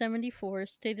 1674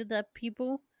 stated that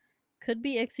people could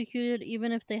be executed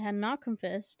even if they had not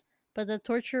confessed, but the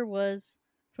torture was,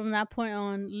 from that point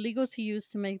on, legal to use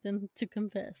to make them to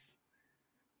confess.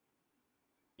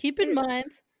 Keep in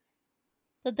mind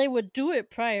that they would do it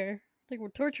prior. They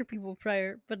would torture people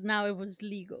prior, but now it was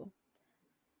legal.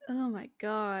 Oh my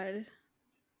god.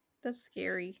 That's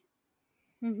scary.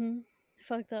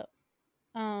 Fucked up.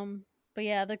 But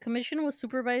yeah, the commission was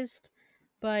supervised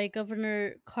by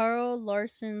Governor Carl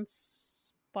Larson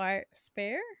Sparer?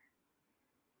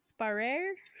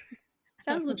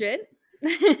 Sounds legit.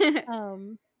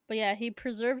 But yeah, he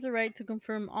preserved the right to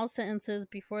confirm all sentences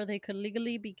before they could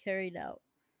legally be carried out.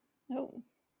 Oh.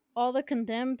 All the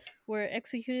condemned were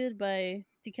executed by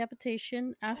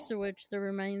decapitation, after which their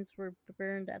remains were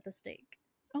burned at the stake.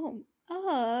 Oh.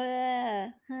 Oh.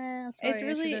 Sorry, it's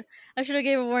really. I should have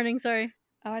gave a warning. Sorry.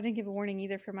 Oh, I didn't give a warning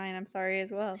either for mine. I'm sorry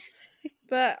as well.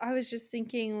 But I was just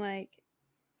thinking, like,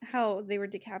 how they were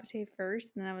decapitated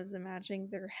first, and I was imagining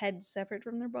their heads separate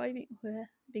from their body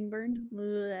being burned.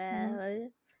 Mm-hmm.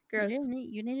 Gross.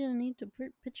 You didn't need to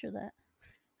picture that.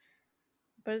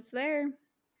 But it's there.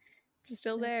 It's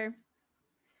still there.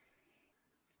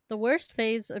 The worst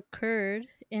phase occurred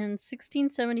in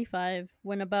 1675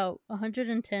 when about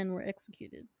 110 were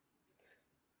executed.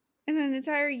 In an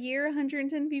entire year,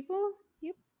 110 people?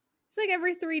 Yep. It's like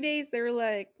every 3 days they were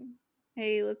like,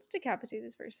 hey, let's decapitate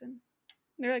this person.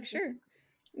 And they're like, sure.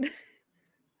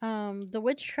 The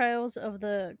witch trials of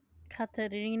the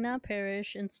Katarina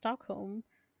parish in Stockholm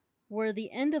were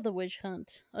the end of the witch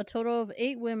hunt. A total of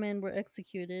 8 women were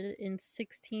executed in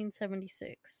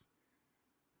 1676.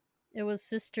 It was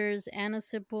sisters Anna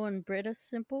Simple and Britta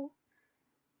Simple,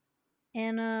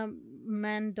 Anna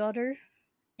Mandaughter,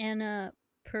 Anna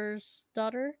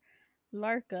Persdaughter,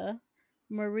 Larka,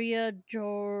 Maria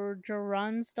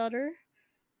Joran's daughter,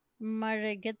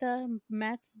 Margita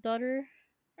Matt's daughter.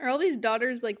 Are all these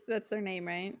daughters, like, that's their name,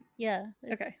 right? Yeah.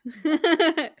 Okay.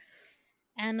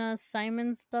 Anna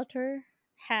Simon's daughter,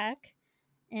 Hack,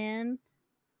 and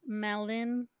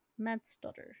Malin Matt's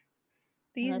daughter.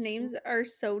 These names are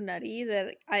so nutty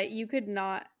that I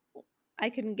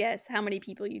couldn't guess how many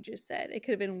people you just said. It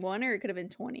could have been 1 or it could have been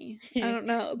 20. I don't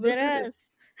know.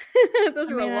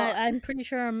 Those were a lot. I'm pretty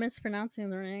sure I'm mispronouncing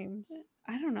their names.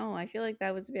 I don't know. I feel like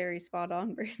that was very spot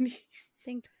on, Brandy.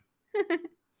 Thanks.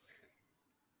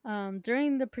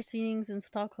 During the proceedings in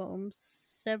Stockholm,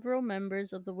 several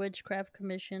members of the Witchcraft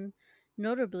Commission,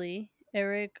 notably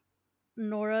Eric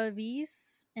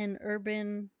Noravies and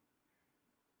Urban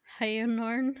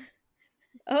Hyonorn.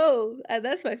 Oh,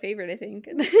 that's my favorite, I think.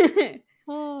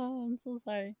 Oh, I'm so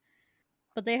sorry.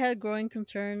 But they had growing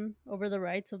concern over the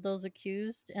rights of those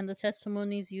accused and the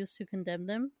testimonies used to condemn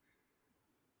them,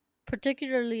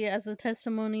 particularly as the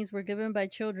testimonies were given by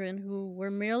children who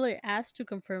were merely asked to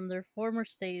confirm their former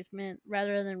statement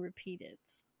rather than repeat it.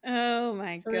 Oh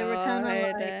my god. So they were kind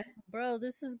of like, bro,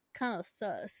 this is kind of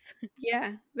sus.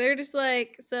 Yeah. They're just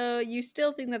like, so you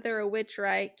still think that they're a witch,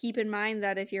 right? Keep in mind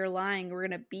that if you're lying, we're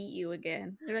going to beat you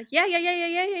again. They're like,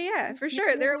 yeah, for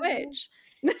sure. They're a witch.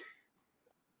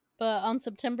 But on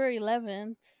September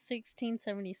 11th,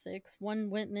 1676,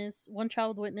 one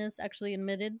child witness actually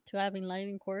admitted to having lied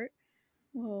in court.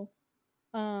 Whoa.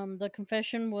 The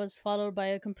confession was followed by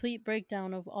a complete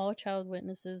breakdown of all child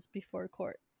witnesses before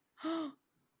court.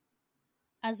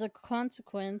 As a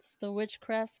consequence, the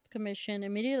Witchcraft Commission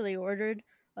immediately ordered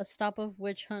a stop of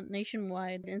witch hunt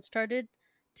nationwide and started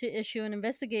to issue an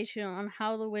investigation on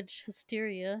how the witch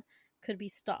hysteria could be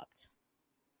stopped.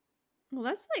 Well,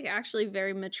 that's like actually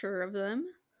very mature of them.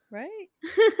 Right?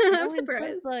 I'm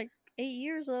surprised. Like 8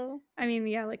 years though. I mean,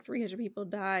 yeah, like 300 people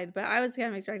died, but I was kind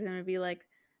of expecting them to be like,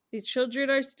 these children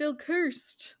are still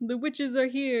cursed. The witches are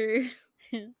here.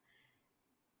 In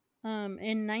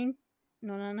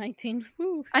 19.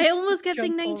 Woo. I almost kept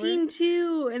saying 19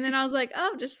 too, and then I was like,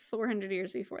 oh, just 400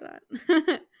 years before that.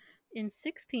 In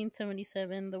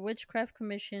 1677, the Witchcraft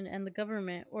Commission and the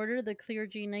government ordered the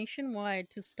clergy nationwide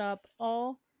to stop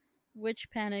all witch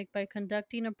panic by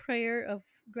conducting a prayer of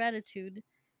gratitude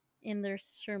in their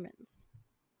sermons.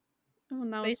 Oh,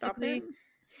 now basically,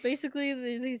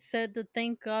 they said to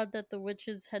thank God that the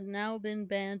witches had now been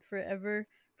banned forever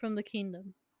from the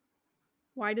kingdom.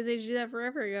 Why did they do that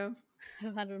forever ago?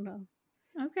 I don't know.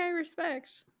 Okay, respect.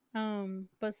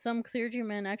 But some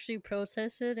clergymen actually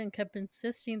protested and kept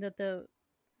insisting that the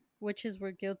witches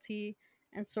were guilty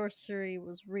and sorcery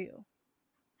was real.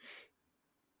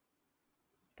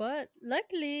 But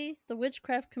luckily, the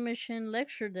Witchcraft Commission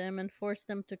lectured them and forced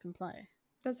them to comply.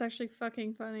 That's actually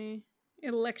fucking funny.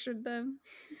 It lectured them.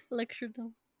 Lectured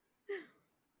them.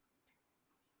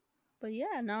 But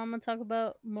yeah, now I'm going to talk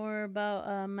more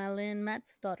about Malin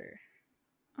Matt's daughter.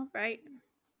 All right.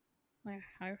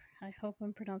 I hope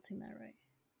I'm pronouncing that right.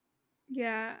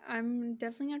 Yeah, I'm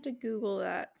definitely going to have to Google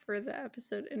that for the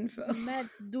episode info.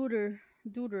 Matt's daughter.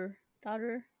 Is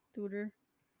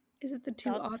it the two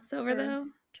aughts over though?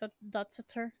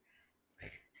 Dotzer.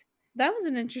 That was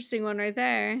an interesting one right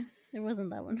there. It wasn't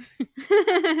that one.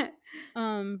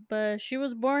 But she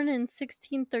was born in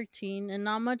 1613, and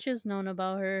not much is known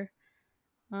about her.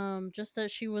 Just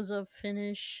that she was of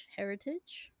Finnish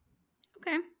heritage.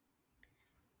 Okay.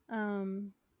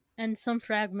 And some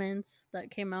fragments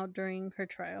that came out during her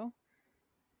trial.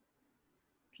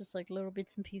 Just like little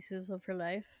bits and pieces of her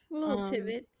life. Little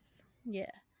tidbits.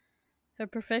 Yeah. Her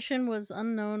profession was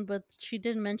unknown, but she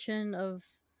did mention of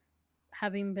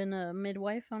having been a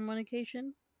midwife on one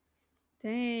occasion.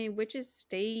 Dang, witches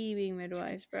stay being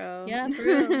midwives, bro. Yeah, for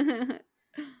real.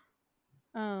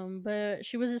 But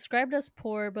she was described as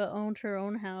poor, but owned her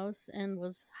own house and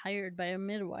was hired by a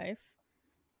midwife,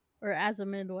 or as a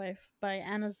midwife, by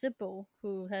Anna Zippel,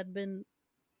 who had been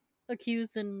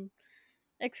accused and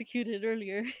executed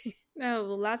earlier. Oh,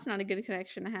 well, that's not a good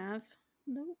connection to have.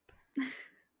 Nope.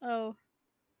 Oh.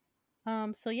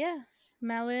 So yeah,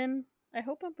 Malin. I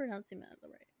hope I'm pronouncing that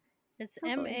right. It's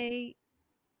Malin.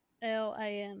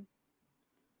 I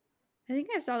think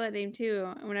I saw that name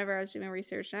too whenever I was doing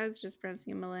research. I was just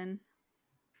pronouncing it Malin.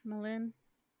 Malin.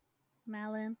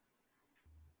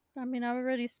 I mean, I've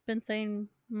already been saying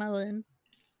Malin.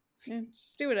 Yeah,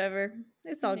 just do whatever.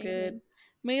 It's all good.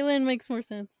 Malin makes more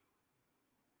sense.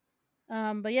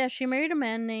 But yeah, she married a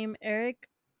man named Eric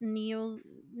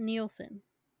Nielsen.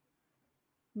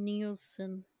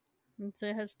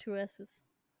 It has 2 S's.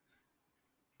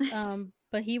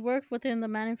 But he worked within the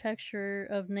manufacture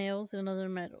of nails and other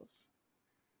metals.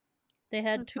 They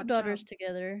had 2 daughters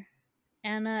together,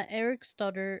 Anna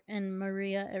Eriksdotter and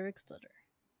Maria Eriksdotter.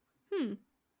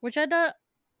 Which I thought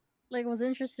was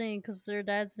interesting because their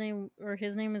dad's name or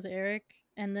his name is Eric,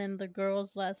 and then the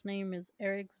girl's last name is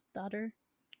Eriksdotter.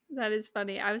 That is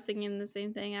funny. I was thinking the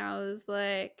same thing. I was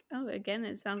like, oh, again,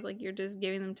 it sounds like you're just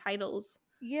giving them titles.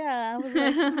 Yeah, I was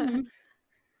like,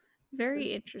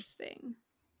 very interesting.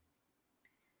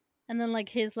 And then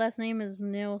his last name is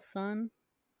Nilsson.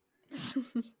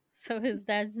 So his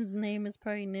dad's name is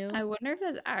probably Nils. I wonder if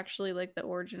that's actually the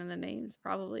origin of the names.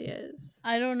 Probably is.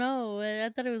 I don't know. I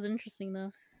thought it was interesting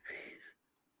though.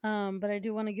 But I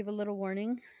do want to give a little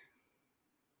warning.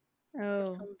 Oh,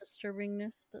 for some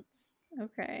disturbingness that's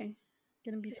okay.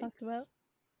 Gonna be talked about.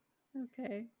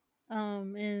 Okay.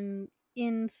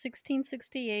 In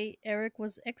 1668, Eric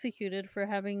was executed for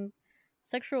having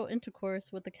sexual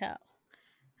intercourse with a cow.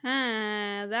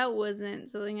 That wasn't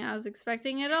something I was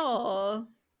expecting at all.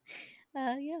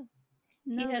 Yeah.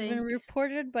 He had been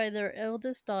reported by their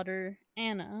eldest daughter,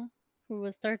 Anna, who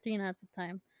was 13 at the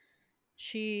time.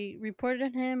 She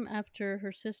reported him after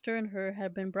her sister and her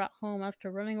had been brought home after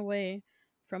running away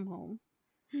from home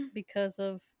because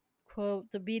of, quote,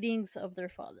 the beatings of their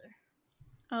father.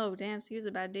 Oh, damn. So he was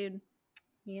a bad dude.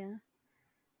 Yeah.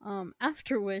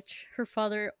 After which, her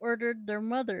father ordered their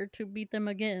mother to beat them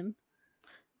again.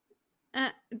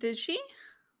 Did she?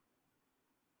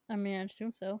 I mean, I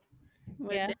assume so.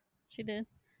 Yeah, she did.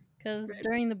 Because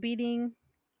during the beating,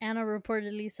 Anna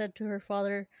reportedly said to her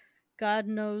father, "God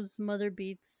knows mother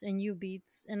beats and you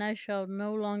beats, and I shall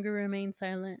no longer remain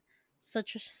silent.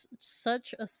 Such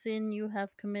a sin you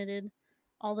have committed,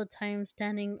 all the time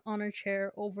standing on a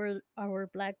chair over our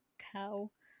black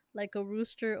cow, like a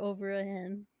rooster over a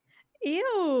hen."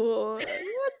 Ew!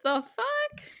 What the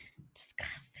fuck?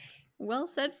 Disgusting. Well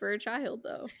said for a child,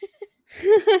 though.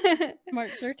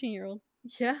 Smart 13-year-old.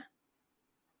 Yeah.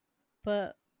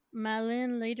 But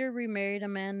Malin later remarried a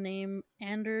man named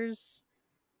Anders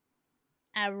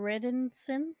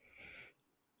Aredensen.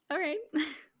 All right.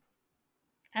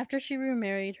 After she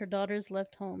remarried, her daughters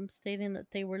left home, stating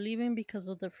that they were leaving because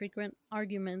of the frequent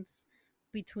arguments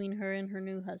between her and her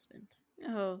new husband.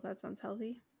 Oh, that sounds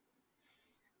healthy.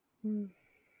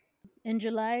 In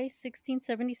July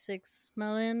 1676,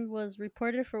 Malin was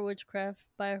reported for witchcraft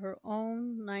by her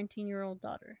own 19-year-old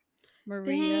daughter,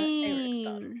 Maria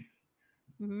Eriksdotter.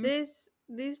 Mm-hmm.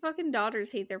 These fucking daughters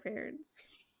hate their parents.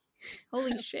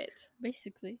 Holy shit.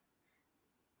 Basically.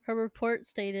 Her report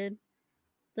stated,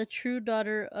 the true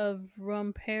daughter of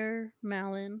Rumper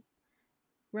Malin.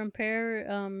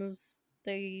 Rumper,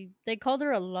 they called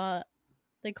her a lot.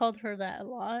 They called her that a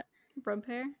lot.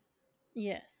 Rumper?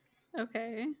 Yes.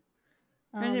 Okay.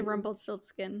 I say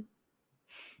Rumpelstiltskin.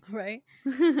 Right?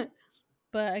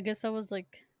 But I guess that was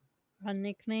like a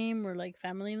nickname or like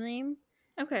family name.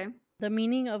 Okay. The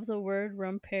meaning of the word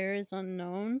Rumper is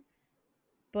unknown,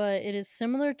 but it is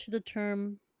similar to the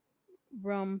term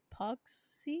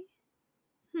Rumpoxy?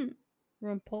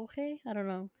 Rumpoche? I don't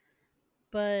know.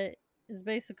 But it's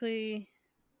basically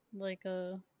like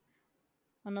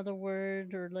another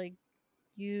word or like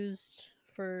used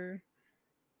for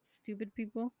stupid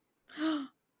people.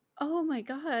 Oh my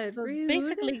god, So rude.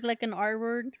 basically like an R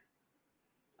word.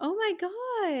 Oh my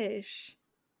gosh.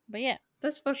 But yeah.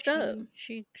 That's fucked up.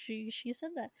 She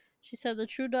said that. She said the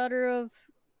true daughter of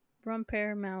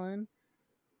Rumper Malin,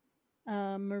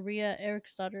 Maria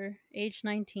Eriksdotter, age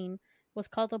 19, was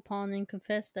called upon and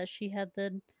confessed that she had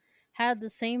the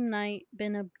same night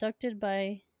been abducted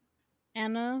by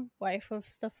Anna, wife of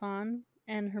Stefan,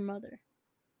 and her mother.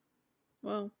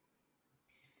 Whoa.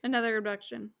 Another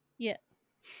abduction. Yeah.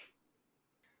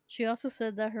 She also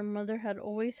said that her mother had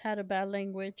always had a bad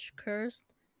language, cursed,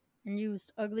 and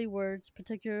used ugly words,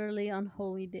 particularly on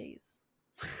holy days.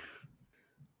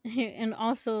 And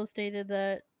also stated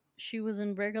that she was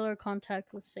in regular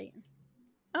contact with Satan.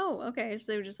 Oh, okay.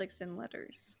 So they were just like send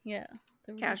letters. Yeah.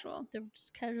 Casual. They were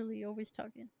just casually always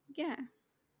talking. Yeah.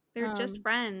 They're just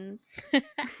friends.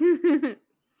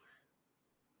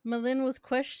 Malin was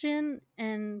questioned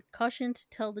and cautioned to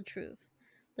tell the truth.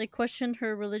 They questioned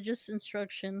her religious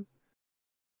instruction.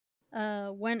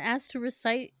 When asked to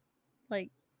recite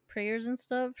like prayers and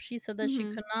stuff, she said that she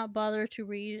could not bother to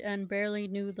read and barely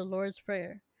knew the Lord's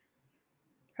Prayer.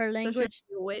 Her language... So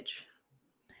she was a witch.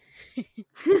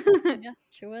 Yeah,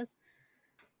 she was.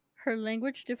 Her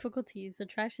language difficulties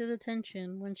attracted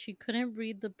attention when she couldn't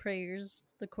read the prayers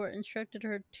the court instructed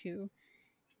her to,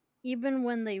 even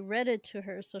when they read it to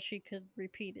her so she could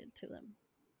repeat it to them.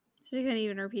 She couldn't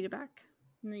even repeat it back.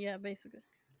 Yeah, basically.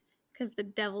 Because the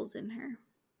devil's in her.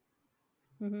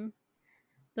 Mm-hmm.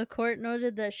 The court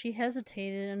noted that she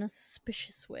hesitated in a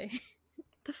suspicious way. What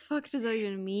the fuck does that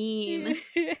even mean?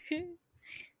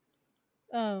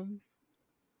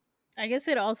 I guess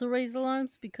it also raised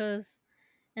alarms because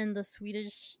in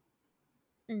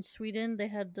Sweden they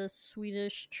had the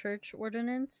Swedish Church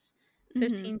Ordinance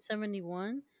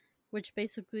 1571, which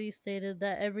basically stated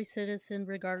that every citizen,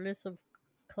 regardless of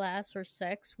class or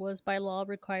sex, was by law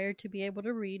required to be able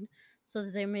to read, so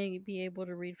that they may be able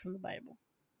to read from the Bible.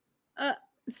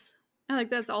 Like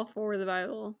that's all for the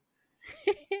Bible.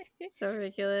 So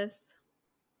ridiculous.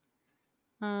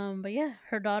 But yeah,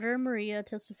 her daughter Maria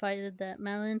testified that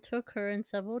Malin took her and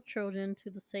several children to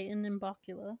the Satan in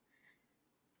Blockula.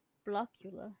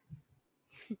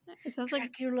 It sounds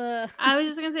Dracula. Like I was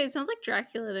just gonna say it sounds like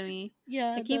Dracula to me.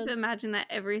 Yeah, I keep imagining that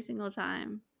every single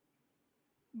time.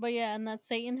 But yeah, and that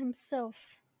Satan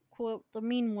himself, quote, the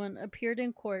mean one, appeared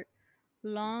in court,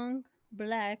 long,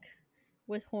 black,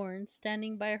 with horns,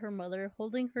 standing by her mother,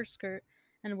 holding her skirt,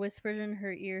 and whispered in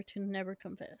her ear to never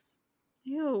confess.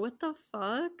 Ew, what the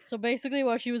fuck? So basically,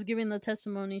 while she was giving the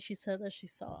testimony, she said that she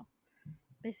saw.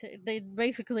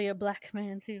 Basically a black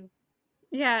man, too.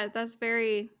 Yeah, that's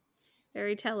very,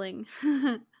 very telling.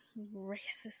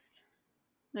 Racist.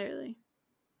 Literally.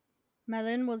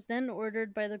 Malin was then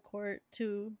ordered by the court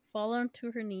to fall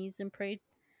onto her knees and pray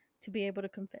to be able to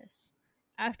confess.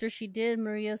 After she did,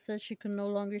 Maria said she could no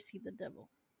longer see the devil.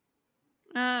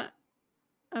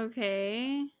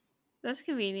 Okay. That's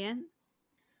convenient.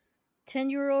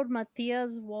 10-year-old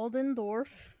Matthias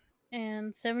Waldendorf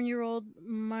and 7-year-old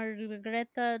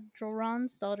Margareta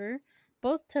Joran's daughter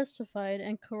both testified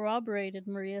and corroborated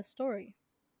Maria's story.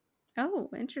 Oh,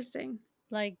 interesting.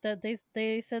 Like that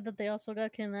they said that they also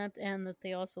got kidnapped and that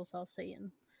they also saw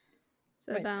Satan.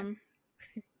 So dumb.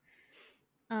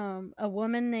 A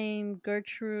woman named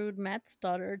Gertrude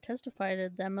Matsdotter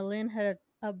testified that Malin had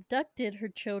abducted her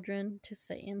children to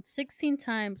Satan 16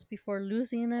 times before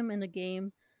losing them in a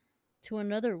game to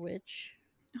another witch.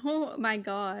 Oh my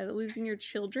god, losing your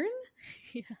children?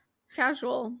 Yeah.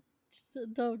 Casual.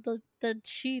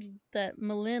 That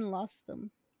Malin lost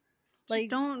them. Just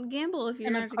don't gamble if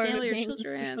you're not to gamble your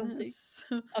children.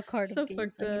 A card of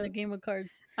games. I mean, a game of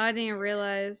cards. I didn't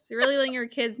realize. You're really letting your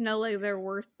kids know like their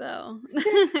worth, though.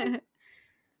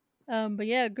 But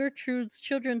yeah, Gertrude's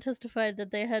children testified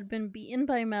that they had been beaten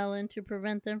by Malin to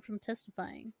prevent them from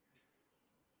testifying.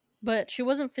 But she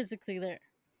wasn't physically there.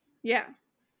 Yeah.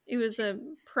 It was a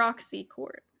proxy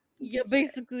court. Yeah,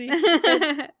 basically.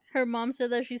 Her mom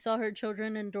said that she saw her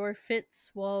children endure fits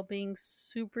while being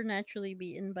supernaturally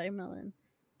beaten by Malin.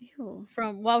 Ew.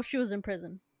 While she was in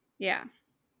prison. Yeah.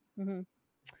 Mm-hmm.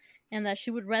 And that she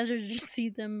would rather just see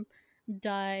them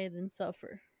die than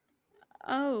suffer.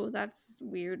 Oh, that's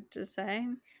weird to say.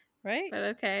 Right?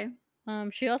 But okay.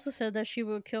 She also said that she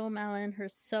would kill Malin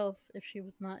herself if she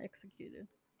was not executed.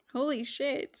 Holy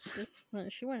shit.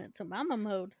 She went into mama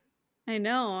mode. I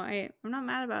know. I'm not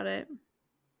mad about it.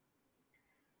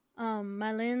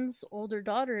 Malin's older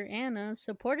daughter, Anna,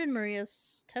 supported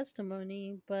Maria's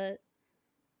testimony, but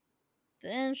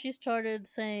then she started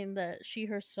saying that she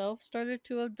herself started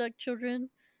to abduct children,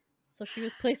 so she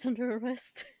was placed under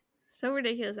arrest. So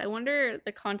ridiculous. I wonder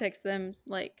the context of them,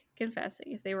 like,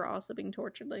 confessing if they were also being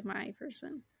tortured like my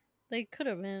person. They could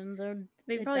have been.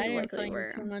 They probably likely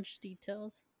were. Too much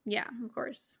details. Yeah, of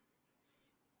course.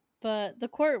 But the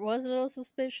court was a little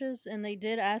suspicious, and they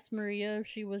did ask Maria if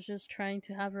she was just trying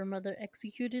to have her mother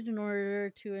executed in order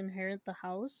to inherit the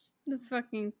house. That's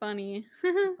fucking funny.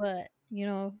 But,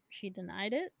 she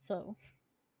denied it, so...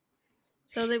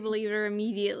 So they believed her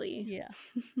immediately. Yeah.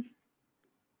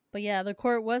 But yeah, the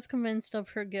court was convinced of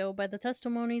her guilt by the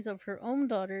testimonies of her own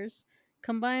daughters,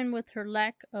 combined with her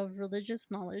lack of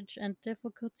religious knowledge and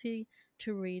difficulty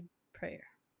to read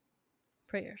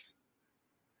prayers.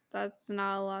 That's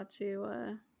not a lot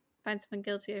to find someone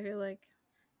guilty, I feel like.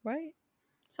 Right?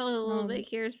 It's a little bit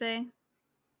hearsay.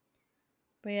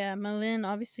 But yeah, Malin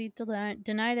obviously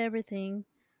denied everything,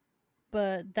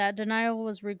 but that denial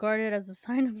was regarded as a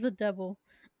sign of the devil.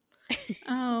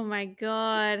 Oh my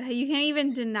god. You can't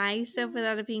even deny stuff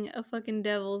without it being a fucking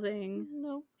devil thing.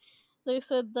 No. They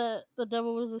said that the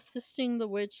devil was assisting the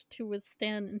witch to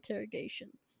withstand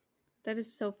interrogations. That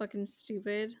is so fucking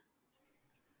stupid.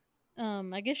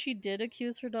 I guess she did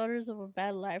accuse her daughters of a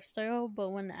bad lifestyle, but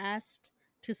when asked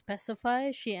to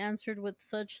specify, she answered with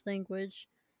such language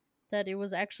that it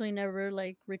was actually never,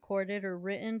 recorded or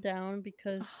written down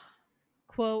because,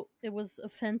 quote, it was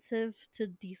offensive to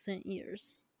decent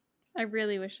ears. I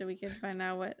really wish that we could find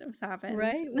out what was happening.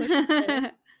 Right?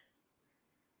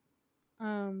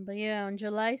 But yeah, on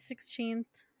July 16th,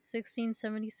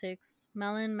 1676,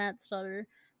 Malin Mat's daughter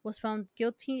was found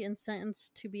guilty and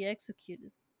sentenced to be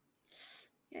executed.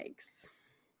 Yikes.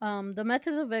 The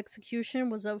method of execution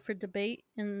was up for debate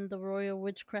in the Royal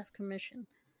Witchcraft Commission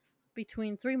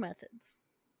between 3 methods.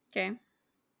 Okay.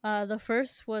 The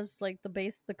first was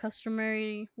the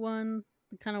customary one,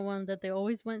 the kind of one that they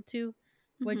always went to,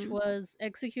 which was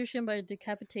execution by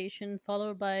decapitation,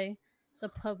 followed by the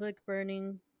public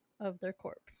burning of their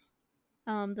corpse.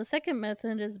 The second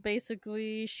method is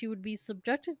basically she would be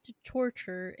subjected to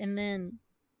torture, and then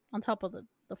on top of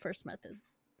the first method.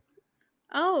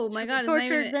 Oh my god!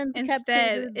 Tortured, then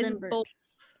decapitated, then burned. Both.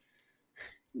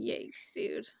 Yikes,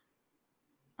 dude.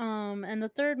 And the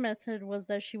third method was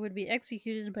that she would be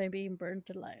executed by being burned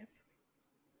alive.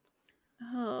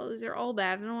 Oh, these are all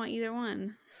bad. I don't want either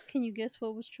one. Can you guess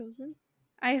what was chosen?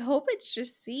 I hope it's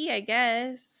just C, I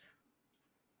guess.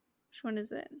 Which one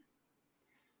is it?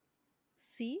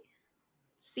 C?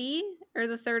 C? Or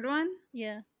the third one?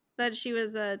 Yeah. That she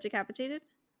was decapitated?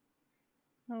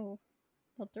 Oh,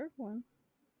 the third one.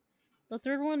 The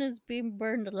third one is being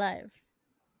burned alive.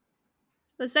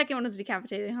 The second one is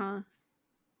decapitated, huh?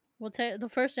 Well, the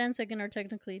first and second are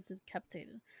technically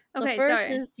decapitated. Okay, the first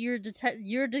sorry. is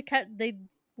they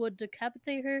would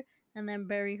decapitate her and then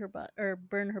bury her or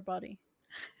burn her body.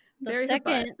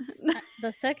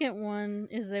 The second one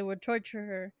is they would torture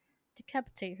her,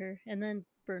 decapitate her, and then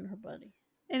burn her body.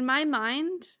 In my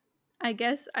mind, I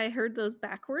guess I heard those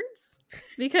backwards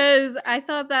because I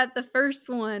thought that the first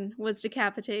one was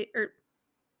decapitate.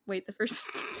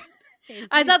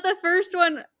 I thought the first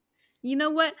one. You know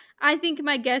what? I think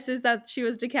my guess is that she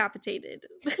was decapitated.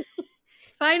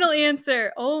 Final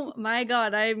answer. Oh my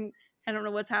god, I don't know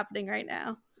what's happening right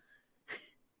now.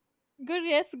 Good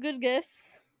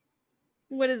guess.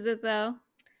 What is it though?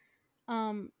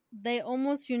 They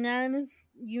almost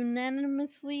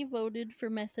unanimously voted for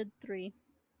method 3.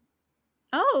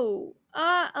 Oh,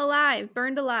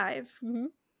 burned alive. Mm-hmm.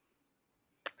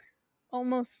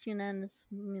 Almost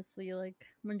unanimously,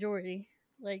 majority,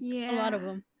 a lot of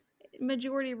them.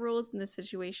 Majority rules in this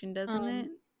situation, doesn't it?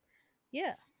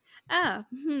 Yeah. Ah.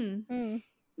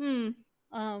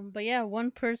 But yeah,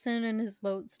 one person in his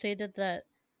vote stated that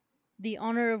the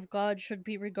honor of God should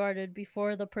be regarded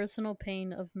before the personal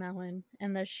pain of Malin,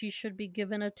 and that she should be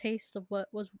given a taste of what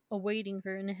was awaiting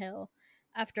her in hell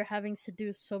after having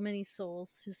seduced so many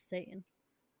souls to Satan.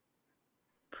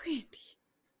 Brandy.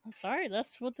 I'm sorry,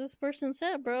 that's what this person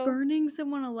said, bro. Burning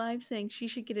someone alive, saying she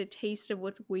should get a taste of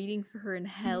what's waiting for her in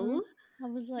hell? I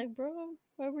was like, bro,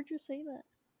 why would you say that?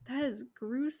 That is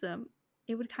gruesome.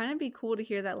 It would kind of be cool to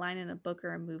hear that line in a book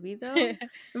or a movie, though.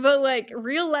 But, like,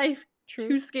 real life,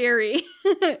 too scary.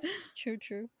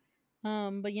 True.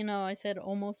 But I said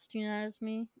almost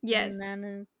unanimously. Yes.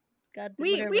 God,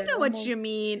 we know almost, what you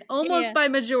mean. Almost by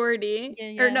majority.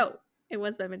 Yeah. Or no, it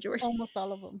was by majority. Almost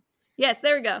all of them. Yes,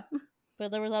 there we go.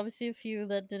 But there was obviously a few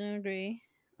that didn't agree.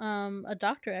 A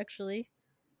doctor, actually,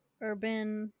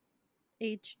 Urban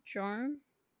H. Jarn,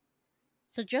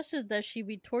 suggested that she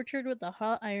be tortured with a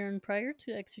hot iron prior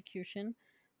to execution,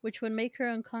 which would make her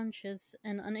unconscious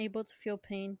and unable to feel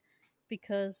pain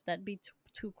because that'd be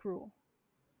too cruel.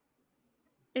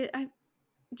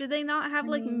 Did they not have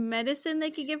medicine they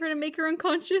could give her to make her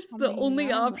unconscious?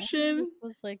 Only option? This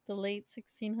was like the late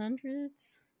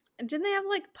 1600s. And didn't they have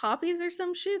like poppies or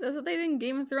some shit? That's what they did in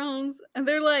Game of Thrones. And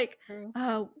they're like,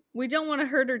 we don't want to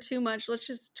hurt her too much. Let's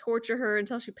just torture her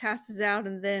until she passes out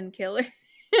and then kill her.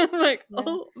 I'm like,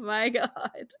 oh my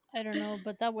god. I don't know,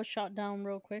 but that was shot down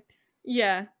real quick.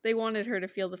 Yeah, they wanted her to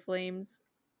feel the flames.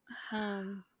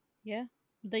 Yeah.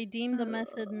 They deemed the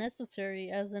method necessary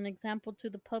as an example to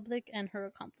the public and her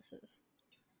accomplices.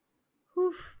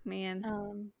 Whew,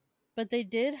 man. But they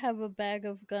did have a bag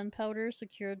of gunpowder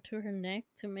secured to her neck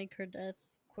to make her death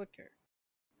quicker,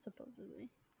 supposedly.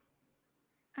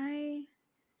 I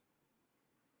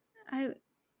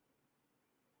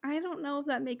don't know if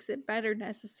that makes it better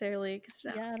necessarily.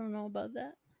 Yeah, I don't know about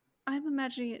that. I'm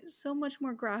imagining it so much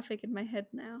more graphic in my head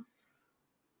now.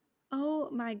 Oh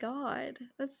my god,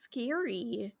 that's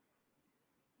scary.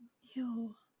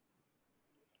 Ew.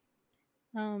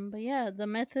 But yeah, the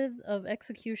method of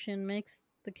execution makes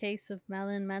the case of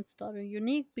Malin Madsdottir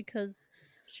unique because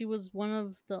she was one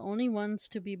of the only ones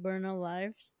to be burned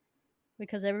alive,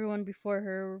 because everyone before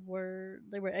her were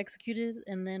executed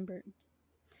and then burned.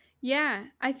 Yeah,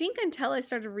 I think until I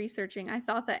started researching, I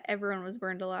thought that everyone was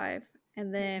burned alive.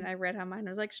 And then I read how mine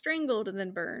was like strangled and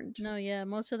then burned. No, yeah,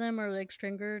 most of them are like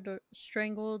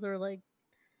strangled or like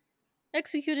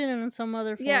executed in some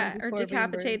other form. Yeah, or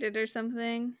decapitated or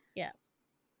something. Yeah.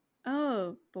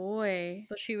 Oh boy.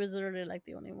 But she was literally like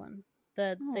the only one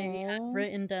that they have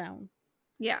written down.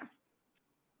 Yeah.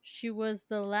 She was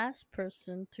the last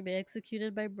person to be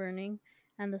executed by burning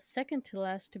and the second to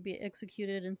last to be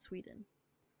executed in Sweden.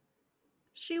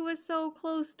 She was so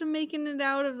close to making it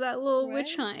out of that little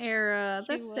witch hunt era.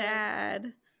 That's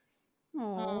sad.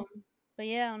 But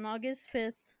yeah, on August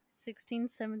 5th,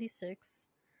 1676,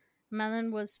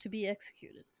 Malin was to be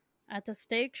executed. At the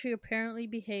stake, she apparently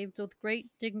behaved with great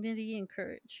dignity and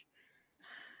courage,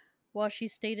 while she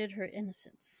stated her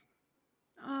innocence.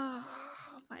 Oh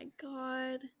my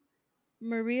god.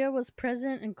 Maria was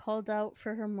present and called out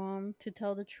for her mom to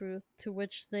tell the truth, to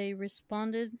which they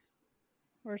responded,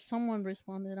 or someone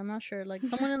responded, I'm not sure, like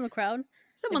someone in the crowd.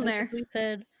 Someone there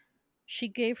said she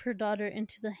gave her daughter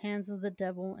into the hands of the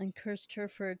devil and cursed her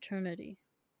for eternity.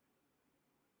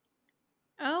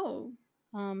 Oh.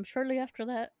 Shortly after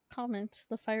that comment,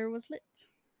 the fire was lit.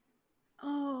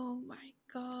 Oh my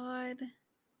god.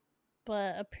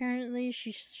 But apparently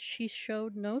she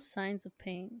showed no signs of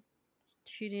pain.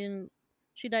 She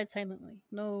died silently.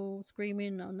 No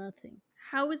screaming, no nothing.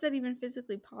 How is that even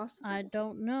physically possible? I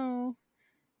don't know.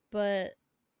 But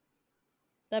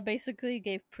that basically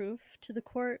gave proof to the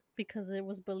court because it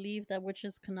was believed that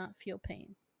witches could not feel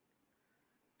pain.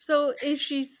 So if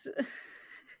she's...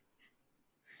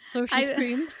 So if she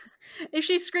screamed? If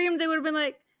she screamed, they would have been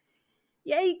like,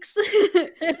 yikes!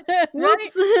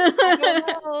 Whoops! I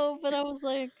don't know, but I was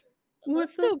like,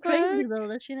 that's still crazy though,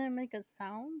 that she didn't make a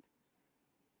sound.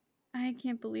 I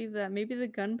can't believe that. Maybe the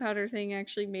gunpowder thing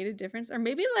actually made a difference. Or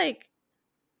maybe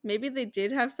they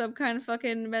did have some kind of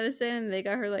fucking medicine and they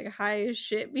got her like high as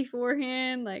shit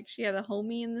beforehand. Like she had a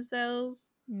homie in the cells.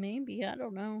 Maybe, I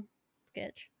don't know.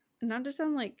 Sketch. Not to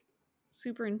sound like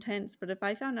super intense, but if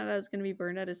I found out I was going to be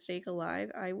burned at a stake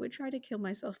alive, I would try to kill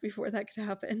myself before that could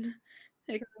happen.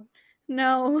 Like,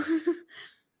 no.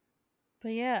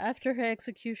 But yeah, after her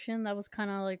execution, that was kind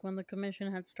of like when the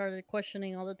commission had started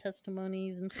questioning all the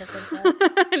testimonies and stuff like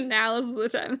that. Now's the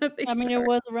time that they start. It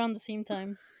was around the same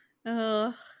time.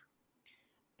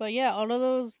 But yeah, all of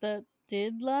those that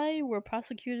did lie were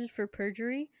prosecuted for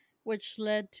perjury, which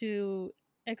led to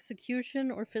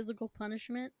execution or physical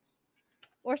punishments.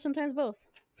 Or sometimes both.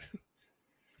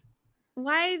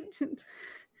 Why?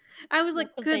 I was like,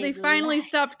 good, they finally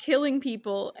stopped killing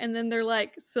people, and then they're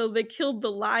like, so they killed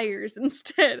the liars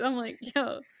instead. I'm like,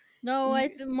 yo. No,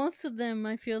 most of them,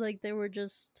 I feel like they were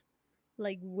just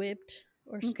like whipped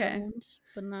or stoned,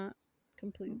 but not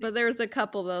completely. But there was a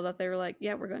couple though that they were like,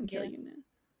 yeah, we're gonna kill you now.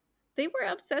 They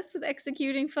were obsessed with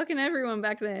executing fucking everyone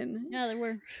back then. Yeah, they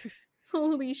were.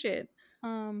 Holy shit.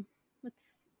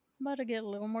 It's about to get a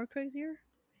little more crazier.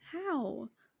 How?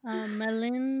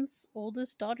 Melin's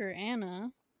oldest daughter,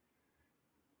 Anna,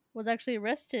 was actually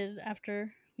arrested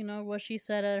after, what she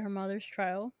said at her mother's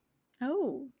trial.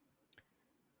 Oh.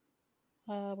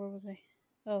 Where was I?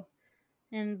 Oh.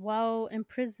 And while in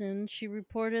prison, she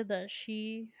reported that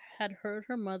she had heard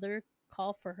her mother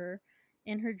call for her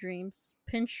in her dreams,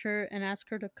 pinch her, and ask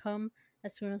her to come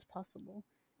as soon as possible.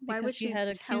 Why would she had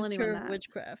accused her of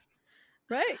witchcraft?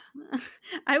 Right.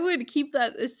 I would keep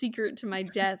that a secret to my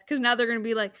death, because now they're gonna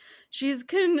be like, she's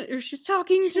talking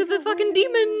to the fucking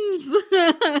demons.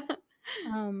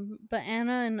 But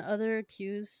Anna and others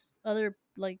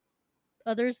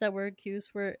that were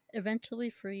accused were eventually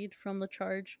freed from the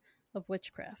charge of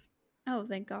witchcraft. Oh,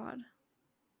 thank God.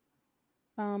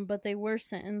 But they were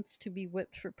sentenced to be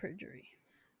whipped for perjury.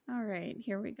 All right,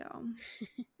 here we go.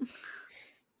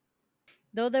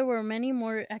 Though there were many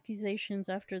more accusations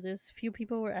after this, few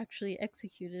people were actually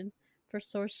executed for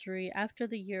sorcery after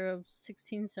the year of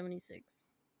 1676.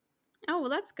 Oh, well,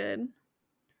 that's good.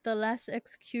 The last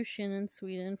execution in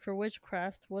Sweden for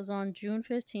witchcraft was on June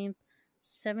 15th,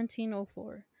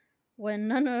 1704, when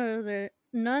none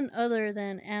other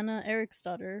than Anna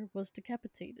Eriksdotter was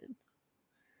decapitated.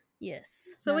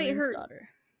 Yes. So wait, her daughter.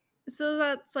 So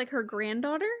that's like her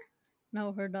granddaughter?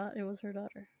 No, it was her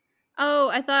daughter. Oh,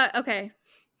 I thought, okay.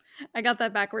 I got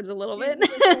that babackwards a little bit.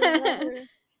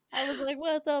 I was like,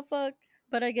 what the fuck?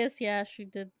 But I guess, yeah, she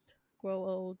did grow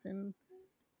old, and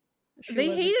they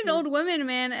hated old women,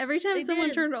 man. Every time someone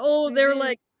turned old, they were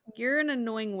like, you're an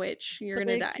annoying witch. You're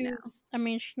gonna die now. I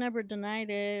mean, she never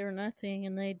denied it or nothing,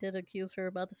 and they did accuse her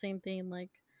about the same thing, like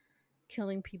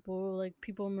killing people, like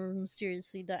people were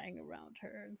mysteriously dying around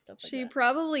her and stuff like that. She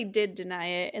probably did deny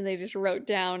it, and they just wrote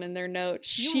down in their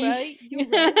notes. You're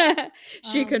right.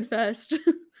 She confessed.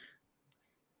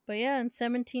 But yeah, in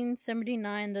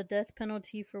 1779, the death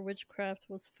penalty for witchcraft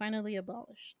was finally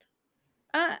abolished.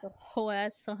 A whole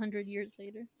ass 100 years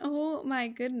later. Oh my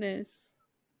goodness.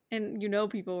 And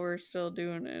people were still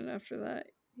doing it after that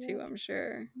too, I'm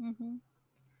sure. Mm-hmm.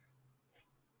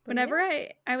 Whenever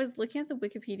I was looking at the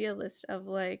Wikipedia list of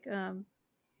like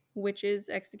witches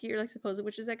executed, like supposed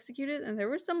witches executed, and there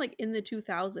were some like in the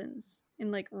 2000s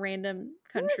in like random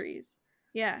countries.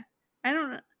 Yeah. I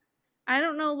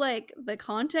don't know like the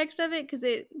context of it, because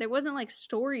there wasn't like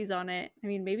stories on it. I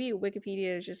mean, maybe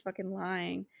Wikipedia is just fucking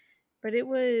lying, but it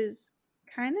was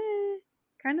kind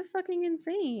of fucking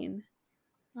insane.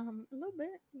 A little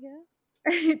bit, yeah.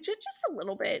 just a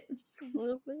little bit. Just a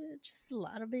little bit. Just a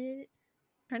lot of it.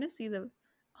 Trying to see there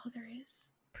is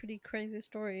pretty crazy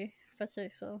story, if I say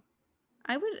so.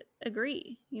 I would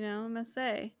agree. I must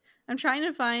say, I'm trying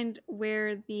to find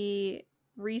where the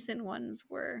recent ones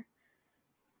were.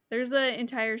 There's an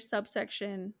entire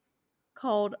subsection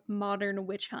called modern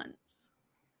witch hunts.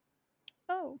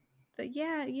 Oh,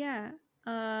 yeah.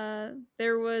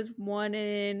 There was one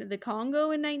in the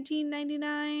Congo in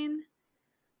 1999.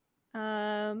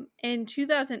 In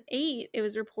 2008, it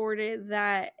was reported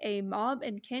that a mob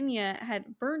in Kenya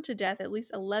had burned to death at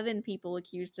least 11 people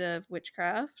accused of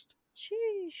witchcraft.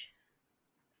 Sheesh.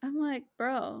 I'm like,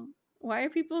 bro, why are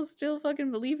people still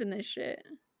fucking believing this shit?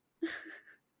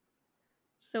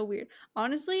 So weird.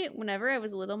 Honestly, whenever I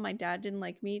was little, my dad didn't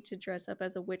like me to dress up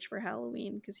as a witch for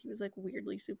Halloween because he was like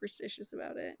weirdly superstitious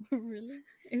about it. Really?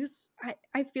 It was,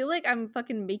 I feel like I'm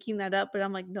fucking making that up, but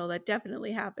I'm like, no, that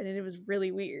definitely happened, and it was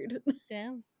really weird.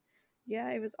 Damn. Yeah,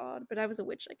 it was odd, but I was a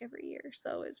witch like every year,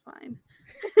 so it's fine.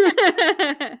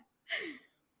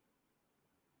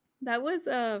 That was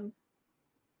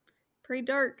pretty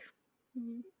dark.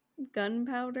 Mm-hmm.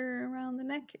 Gunpowder around the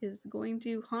neck is going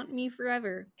to haunt me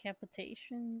forever.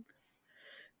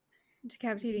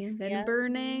 Decapitating and then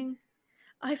burning.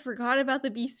 I forgot about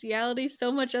the bestiality.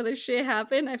 So much other shit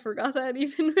happened. I forgot that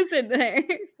even was in there.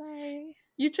 Sorry.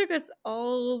 You took us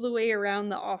all the way around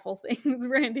the awful things,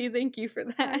 Brandy. Thank you for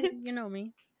that. You know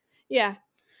me. Yeah.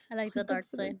 I like the dark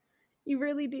side. You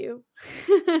really do.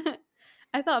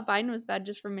 I thought Biden was bad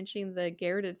just for mentioning the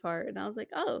garroted part, and I was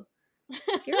like, oh.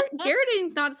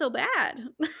 Garroting's not so bad.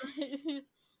 Do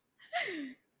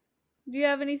you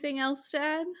have anything else to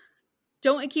add?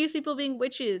 Don't accuse people of being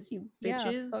witches, you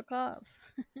bitches. Yeah, fuck off.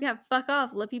 Yeah, fuck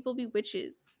off. Let people be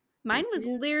witches. Mine was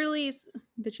literally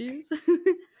bitches.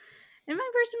 And my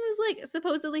person was like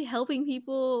supposedly helping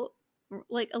people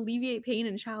like alleviate pain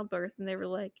in childbirth, and they were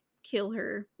like, kill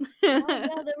her. Oh yeah,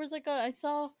 there was like I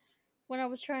saw when I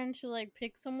was trying to like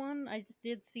pick someone, I just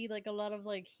did see like a lot of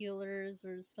like healers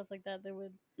or stuff like that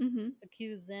would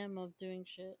accuse them of doing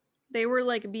shit. They were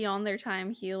like beyond their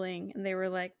time healing, and they were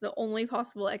like, the only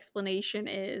possible explanation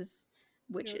is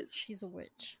witches. She's a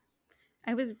witch.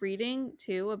 I was reading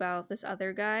too about this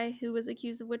other guy who was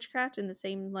accused of witchcraft in the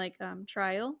same like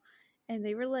trial, and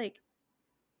they were like,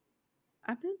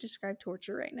 I'm gonna describe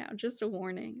torture right now, just a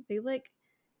warning. They like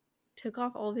took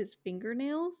off all of his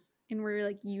fingernails and were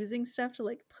like using stuff to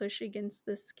like push against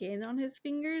the skin on his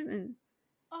fingers,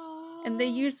 and they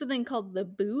used something called the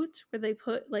boot, where they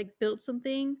built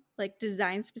something like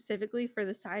designed specifically for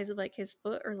the size of like his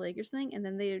foot or leg or something, and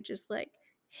then they would just like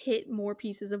hit more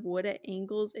pieces of wood at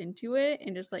angles into it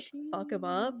and just like fuck him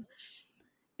up.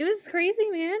 It was crazy,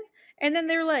 man. And then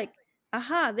they're like,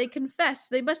 aha, they confessed,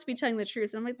 they must be telling the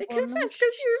truth. And I'm like, they confessed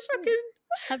because you're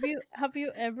fucking have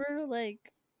you ever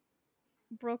like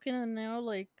broken a nail?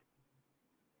 Like,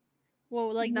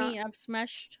 well, like me, I've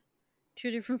smashed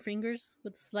 2 different fingers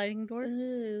with a sliding door.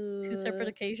 Ooh. 2 separate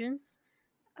occasions.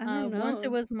 I don't know. Once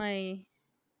it was my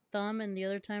thumb, and the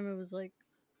other time it was like,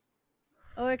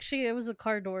 oh, actually it was a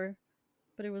car door,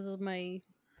 but it was my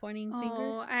pointing finger.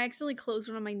 Oh, I accidentally closed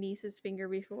one of my niece's finger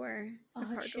before. Oh,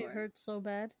 that shit hurt so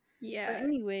bad. Yeah. But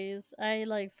anyways, I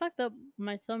like fucked up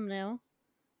my thumbnail.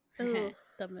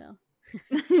 Thumbnail.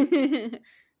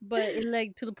 But it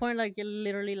like to the point like it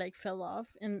literally like fell off,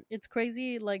 and it's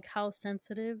crazy like how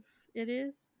sensitive it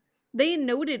is. They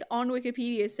noted on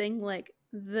Wikipedia saying like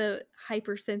the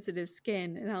hypersensitive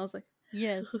skin, and I was like,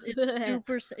 yes,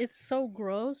 it's so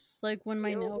gross. Like when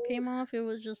my nail came off, it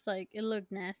was just like it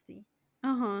looked nasty.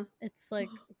 It's like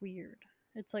weird.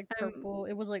 It's like purple.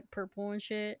 It was like purple and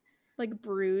shit. Like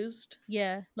bruised.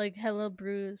 Yeah, like hella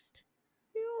bruised.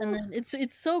 And then it's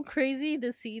so crazy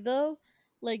to see though.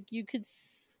 Like you could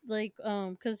like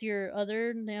because your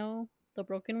other nail, the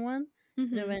broken one,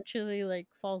 it eventually like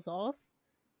falls off,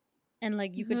 and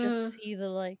like you could just see the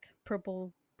like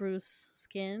purple bruised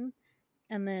skin,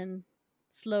 and then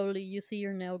slowly you see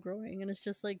your nail growing, and it's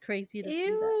just like crazy to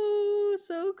see that.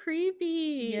 So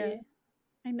creepy. Yeah.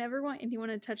 I never want anyone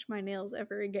to touch my nails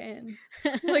ever again.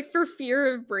 Like for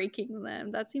fear of breaking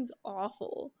them. That seems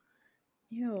awful.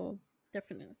 Ew.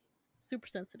 Definitely. Super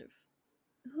sensitive.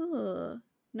 Ugh.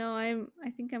 No,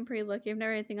 I think I'm pretty lucky. I've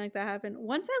never had anything like that happen.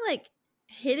 Once I like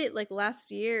hit it like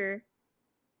last year,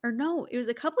 or no, it was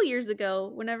a couple years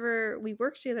ago, whenever we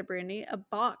worked together, Brandy, a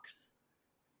box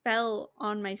fell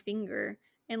on my finger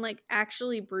and like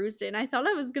actually bruised it, and I thought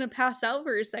I was gonna pass out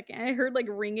for a second. I heard like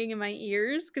ringing in my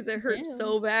ears because it hurt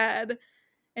so bad,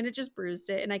 and it just bruised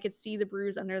it, and I could see the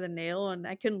bruise under the nail, and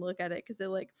I couldn't look at it because it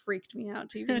like freaked me out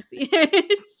to even see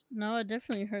it. No, it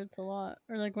definitely hurts a lot.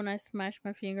 Or like when I smashed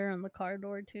my finger on the car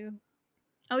door too.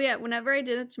 Oh yeah, whenever I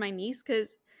did it to my niece,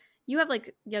 because you have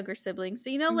like younger siblings, so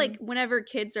you know like whenever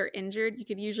kids are injured, you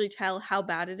could usually tell how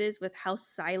bad it is with how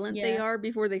silent they are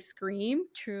before they scream.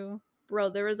 True.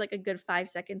 Bro, there was like a good 5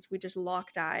 seconds we just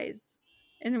locked eyes,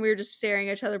 and we were just staring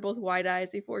at each other, both wide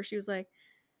eyes, before she was like,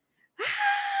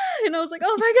 ah! And I was like,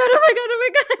 oh my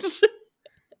god.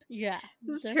 Yeah,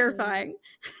 this is terrifying.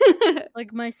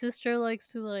 Like my sister likes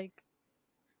to like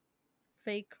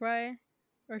fake cry,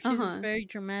 or she's just very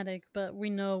dramatic, but we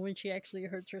know when she actually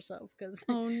hurts herself because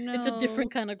it's a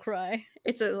different kind of cry.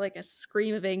 It's like a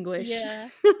scream of anguish. Yeah.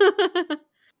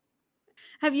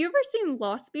 Have you ever seen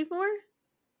Lost before?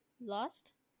 Lost,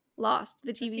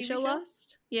 the TV show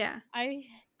Lost? Yeah. I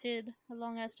did a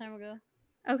long ass time ago.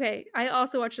 Okay, I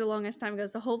also watched it a long ass time ago,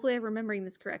 so hopefully I'm remembering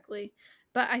this correctly.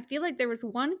 But I feel like there was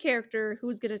one character who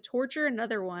was going to torture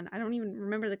another one. I don't even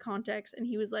remember the context. And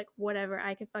he was like, whatever,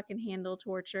 I could fucking handle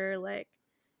torture. Like,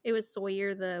 it was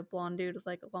Sawyer, the blonde dude with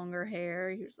like longer hair.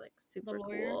 He was like super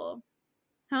cool.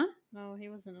 Huh? No, he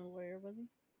wasn't a lawyer, was he?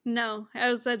 No,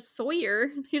 I said Sawyer.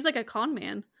 He was like a con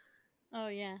man. Oh,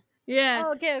 yeah. Yeah.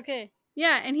 Oh, okay.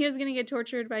 Yeah, and he was gonna get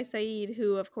tortured by Saeed,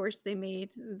 who, of course, they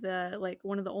made the like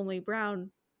one of the only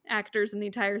brown actors in the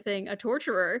entire thing a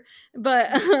torturer.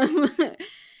 But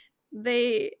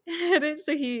they had it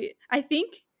so I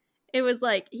think it was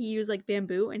like he used like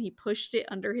bamboo and he pushed it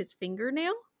under his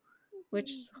fingernail,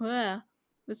 which was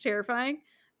terrifying.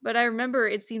 But I remember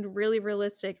it seemed really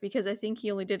realistic because I think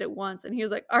he only did it once, and he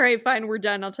was like, all right, fine, we're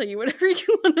done. I'll tell you whatever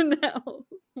you want to know.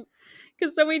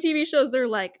 Because so many TV shows, they're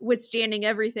like withstanding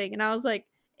everything. And I was like,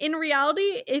 in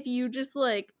reality, if you just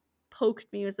like poked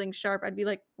me with something sharp, I'd be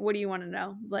like, what do you want to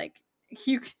know? Like,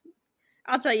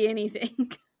 I'll tell you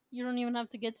anything. You don't even have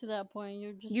to get to that point.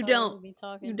 You're just you don't be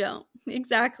talking. You don't.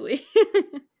 Exactly.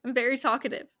 I'm very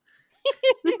talkative.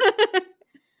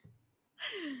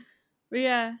 But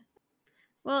yeah.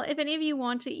 Well, if any of you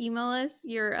want to email us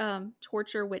your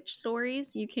torture witch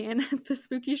stories, you can at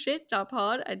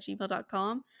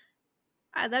thespookyshit.pod@gmail.com.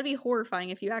 That'd be horrifying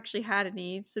if you actually had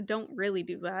any, so don't really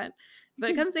do that.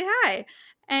 But come say hi.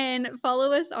 And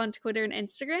follow us on Twitter and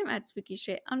Instagram at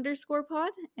spookyshit_pod.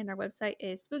 And our website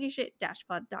is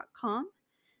spookyshit-pod.com.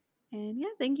 And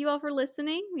yeah, thank you all for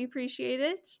listening. We appreciate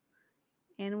it.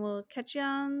 And we'll catch you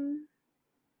on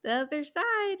the other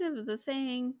side of the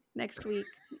thing next week.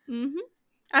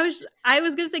 I was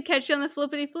gonna say catch you on the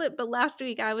flippity flip, but last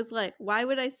week I was like, why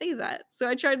would I say that? So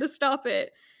I tried to stop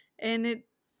it, and a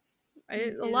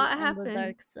lot happened. On the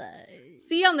dark side.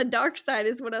 See you on the dark side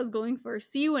is what I was going for.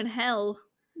 See you in hell.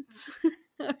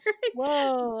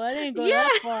 Whoa, I didn't go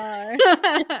that far.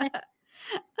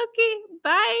 Okay,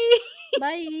 bye.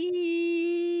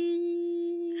 Bye.